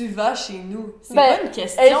tu vas chez nous, c'est Ben, pas une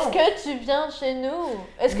question. Est-ce que tu viens chez nous?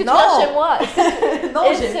 Est-ce que Non. tu viens chez moi? Non,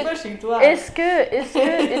 est-ce j'aime que- pas chez toi. Est-ce que,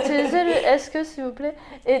 utilisez le est-ce que s'il vous plaît,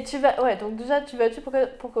 et tu vas, ouais, donc déjà tu vas-tu,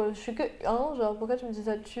 pourquoi je suis que un, genre pourquoi tu me dis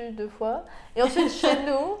ça tu 2 fois, et ensuite chez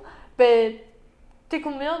nous, ben, t'es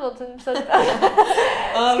combien dans ton salle? Ah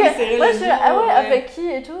Parce oui, que c'est vrai. moi le je suis, jour, ah ouais, ouais. avec qui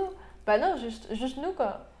et tout? Bah non, juste nous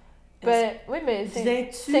quoi. Ben, oui, mais c'est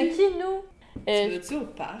Viens-tu? qui nous? Tu Et, vas-tu au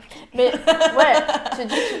parc? mais, ouais,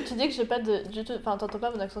 tu dis que j'ai pas du tout, enfin t'entends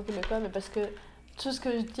pas mon accent québécois, mais parce que tout ce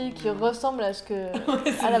que je dis qui ressemble à ce que...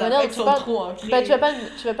 C'est À la des manière affaires dont qui tu sont parles. trop ancrées. Bah, tu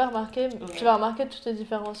vas pas remarquer, tu vas remarquer toutes les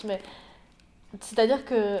différences, mais c'est-à-dire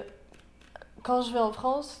que quand je vais en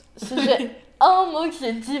France, si j'ai un mot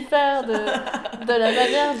qui diffère de la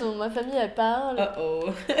manière dont ma famille elle parle,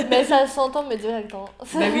 mais ça s'entend mais directement.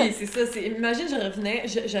 Ben oui, c'est ça. Imagine, je revenais,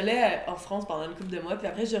 j'allais en France pendant une couple de mois, puis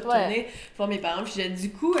après je retournais voir mes parents, puis j'ai dit,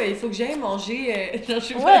 du coup, il faut que j'aille manger. Genre, je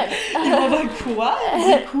sais pas, ils vont voir quoi?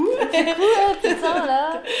 Du coup, putain,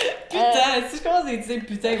 là. Putain, si je commence à dire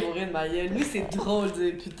putain, ils vont rire de ma gueule. Nous, c'est drôle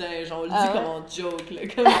de dire putain, genre, on le dit comme en joke, là.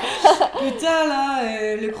 Comme, putain,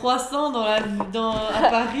 là, le croissant à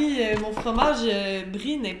Paris, mon fromage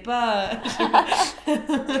brie n'est pas.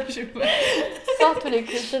 Je sais pas. Sors tous les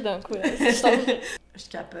clichés d'un coup, là. Je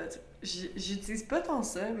capote. J'utilise pas tant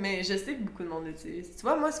ça, mais je sais que beaucoup de monde l'utilise. Tu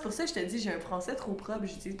vois, moi, c'est pour ça que je te dis, j'ai un français trop propre,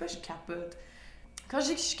 j'utilise pas, je capote. Quand je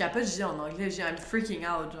dis que je capote, je dis en anglais, je dis I'm freaking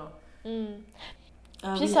out, genre.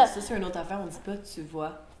 Ah puis oui, ça c'est une autre affaire, on dit pas tu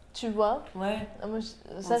vois. Tu vois? Ouais. Moi,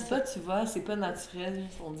 on dit pas tu vois, c'est pas naturel,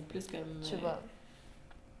 on dit plus comme... Tu vois.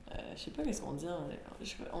 Je sais pas qu'est-ce qu'on dit,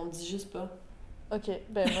 on dit juste pas. Ok,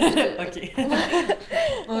 ben moi je... Ok.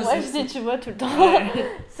 Moi je dis tu vois tout le temps. Ouais,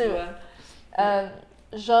 c'est vrai.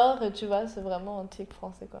 Genre, tu vois, c'est vraiment antique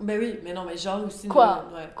français, quoi. Ben oui, mais non, mais genre aussi... Quoi?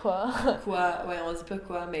 Ouais. Quoi? Ouais, on dit pas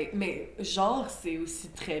quoi, mais genre, c'est aussi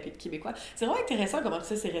très québécois. C'est vraiment intéressant comment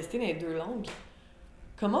ça s'est resté dans les deux langues.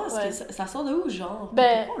 Comment est-ce que ça sort de où, genre?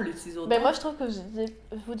 Pourquoi on l'utilise autant? Ben moi, je trouve que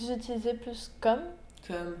vous utilisez plus comme.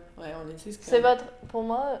 Comme, ouais, on utilise comme. C'est pour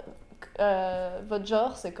moi, votre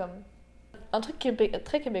genre, c'est comme. Un truc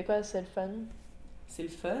très québécois, c'est le fun. C'est le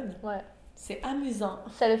fun? Ouais. C'est amusant.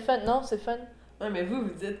 C'est le fun, non, c'est fun. Ouais, mais vous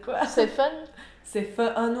dites quoi? C'est fun. C'est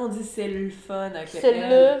fun. Ah non, on dit c'est le fun avec c'est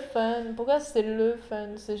le fun. Pourquoi c'est le fun?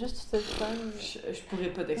 C'est juste c'est fun. Je pourrais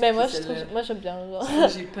pas t'expliquer. Mais moi, j'aime bien. Genre.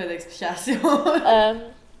 J'ai pas d'explication.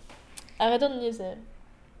 Arrêtons de niaiser.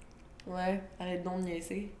 Ouais, arrête donc de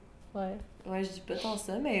niaiser. Ouais. Ouais, je dis pas tant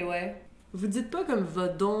ça, mais ouais. Vous dites pas comme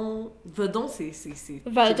Vadon. Vadon, c'est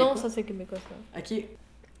Vadon, ça c'est québécois, ça. Ok.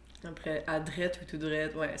 Après, adrette ou tout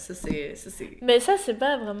drette, ouais, ça c'est... Mais ça, c'est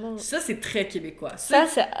pas vraiment... Ça, c'est très québécois. Ça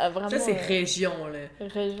c'est vraiment... Ça, c'est région, là.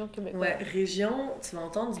 Région québécoise. Ouais, région, tu vas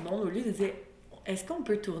entendre du monde, au lieu de dire « Est-ce qu'on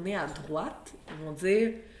peut tourner à droite? » Ils vont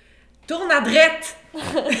dire « Tourne à drette! » Tourne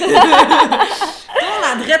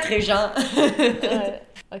à drette, Régent! Ouais,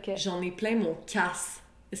 ok. J'en ai plein mon casse.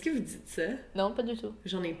 Est-ce que vous dites ça? Non, pas du tout.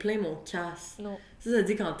 J'en ai plein mon casse. Non. Ça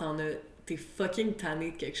dit quand t'es fucking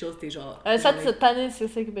tanné de quelque chose, t'es genre... ça, tanné, c'est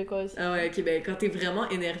québécois aussi. Ah ouais, ok, ben quand t'es vraiment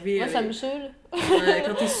énervé... Moi, ça me saoule.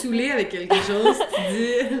 Quand t'es saoulé avec quelque chose, tu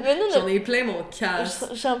dis... J'en ai plein mon casse.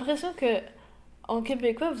 J'ai l'impression que en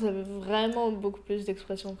québécois, vous avez vraiment beaucoup plus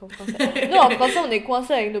d'expressions qu'en français. Nous, en français, on est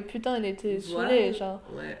coincés avec nos putains, on était saoulés, genre.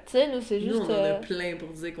 Ouais. Tu sais, nous, c'est juste... Nous, on en a plein pour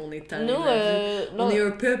dire qu'on est tanné. Nous, on est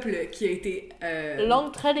un peuple qui a été...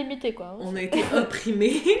 langue très limitée, quoi. On a été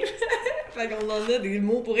opprimés. Fait qu'on en a des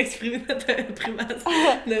mots pour exprimer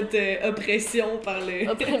notre oppression par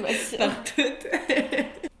par tout.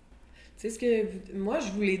 Tu sais ce que... Moi,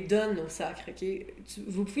 je vous les donne, nos sacres, OK?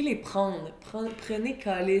 Vous pouvez les prendre. Prenez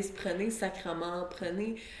calice, prenez sacrement,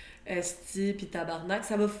 prenez esti pis tabarnak.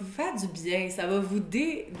 Ça va vous faire du bien. Ça va vous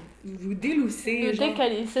délousser. Vous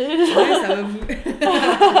décalisser. Ouais, ça va vous...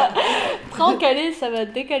 Prends calice, ça va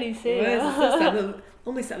décalisser. Ouais, c'est ça. Ça va...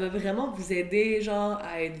 Non, mais ça va vraiment vous aider, genre,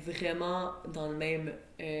 à être vraiment dans le même...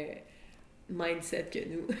 mindset que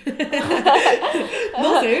nous.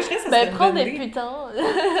 Non, sérieux, je crois que ça serait prends des putains.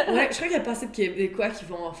 Ouais, je crois qu'il y a pas assez de Québécois qui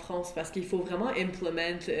vont en France parce qu'il faut vraiment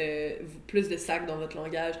implement plus de sacs dans votre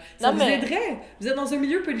langage. Ça vous aiderait. Vous êtes dans un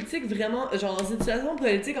milieu politique vraiment, genre dans une situation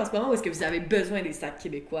politique en ce moment où est-ce que vous avez besoin des sacs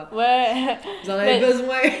québécois. Ouais. Vous en avez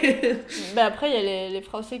besoin. Mais après, il y a les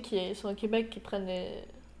Français qui sont au Québec qui prennent les...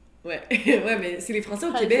 Ouais, mais c'est les Français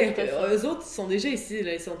au Québec. Eux autres, ils sont déjà ici.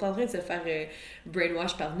 Là. Ils sont en train de se faire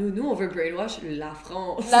brainwash par nous. Nous, on veut brainwash la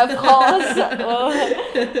France. La France! Oh.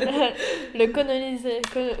 Le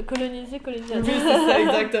colonisateur. Oui, c'est ça,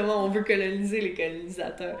 exactement. On veut coloniser les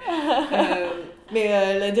colonisateurs.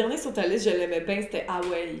 Mais le dernier sur ta liste, je l'aimais bien, c'était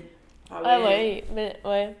Away. Ah ouais, mais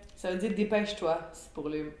ouais. Ça veut dire dépêche-toi, c'est pour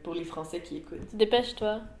les Français qui écoutent.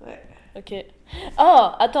 Dépêche-toi. Ouais. Ok. Oh,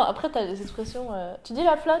 attends, après t'as les expressions... Tu dis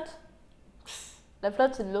la flotte? La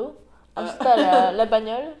flotte, c'est de l'eau. Ensuite, t'as la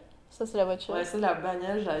bagnole. Ça, c'est la voiture. Ouais, ça, la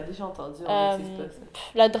bagnole, j'avais déjà entendu. On n'utilise pas ça.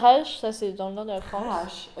 La drage, ça, c'est dans le nord de la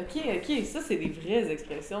France. Ok. Ça, c'est des vraies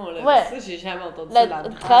expressions, là. Ouais. Ça, j'ai jamais entendu ça, la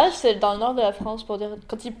drage, c'est dans le nord de la France, pour dire...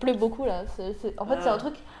 Quand il pleut beaucoup, là. En fait, c'est un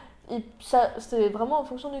truc... c'est vraiment en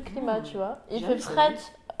fonction du climat, tu vois. Il fait fret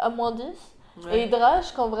à moins 10. Ouais. Et il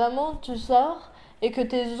drage quand vraiment tu sors... Et que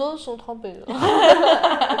tes os sont trempés.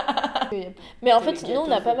 Mais en fait, nous,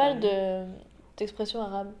 on a pas mal d'expressions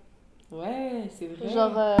arabes. Ouais, c'est vrai.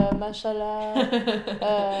 Genre, mashallah.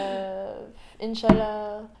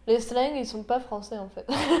 Inch'Allah. Les slangs, ils sont pas français en fait.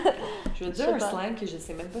 Je veux dire un slang que je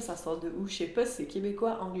sais même pas ça sort de où. Je sais pas si c'est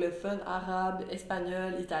québécois, anglophone, arabe,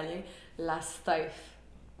 espagnol, italien. La stife.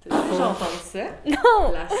 T'as déjà entendu ça?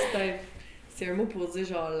 Non! La stife. C'est un mot pour dire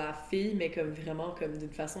genre la fille, mais comme vraiment comme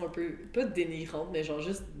d'une façon un peu, pas dénigrante, mais genre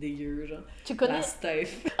juste dégueu, genre. Tu connais? La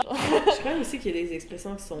stife. Je crois aussi qu'il y a des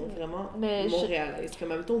expressions qui sont vraiment montréalaises. Comme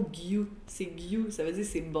mettons guiou. C'est guiou, ça veut dire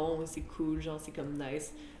c'est bon, c'est cool, genre c'est comme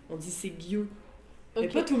nice. On dit c'est guiou. Mais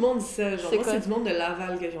pas tout le monde dit ça. Genre, moi, c'est du monde de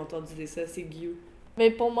Laval que j'ai entendu dire ça, c'est guiou.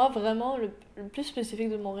 Mais pour moi, vraiment, le plus spécifique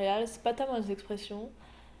de Montréal, c'est pas tellement les expressions,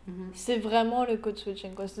 c'est vraiment le code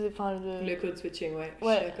switching, quoi. Le code switching, ouais. Je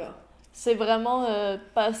suis d'accord. C'est vraiment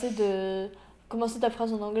passer de commencer ta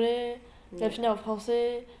phrase en anglais, la finir en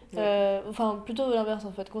français, enfin plutôt l'inverse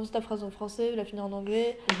en fait, commencer ta phrase en français, la finir en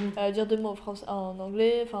anglais, dire 2 mots en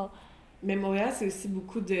anglais, enfin... Mais Montréal, c'est aussi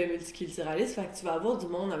beaucoup de multiculturalisme, fait que tu vas avoir du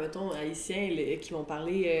monde, admettons, haïtiens, qui vont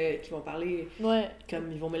parler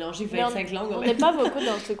comme ils vont mélanger 25 langues. On n'est pas beaucoup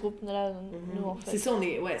dans ce groupe-là, nous en fait. C'est ça, on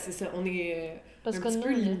est parce un que petit nous,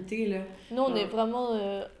 peu limité, là. Nous, on est vraiment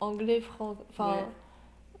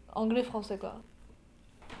anglais-français, quoi.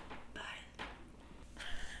 Bye.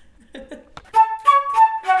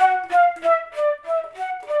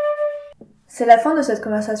 C'est la fin de cette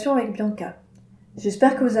conversation avec Bianca.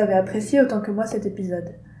 J'espère que vous avez apprécié autant que moi cet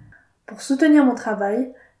épisode. Pour soutenir mon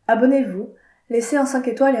travail, abonnez-vous, laissez un 5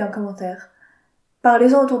 étoiles et un commentaire.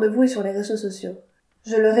 Parlez-en autour de vous et sur les réseaux sociaux.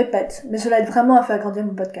 Je le répète, mais cela aide vraiment à faire grandir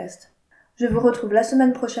mon podcast. Je vous retrouve la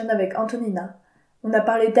semaine prochaine avec Antonina. On a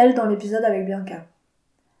parlé d'elle dans l'épisode avec Bianca.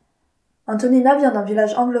 Antonina vient d'un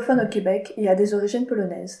village anglophone au Québec et a des origines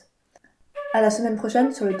polonaises. À la semaine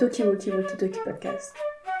prochaine sur le Toki Woki Woki Toki Podcast.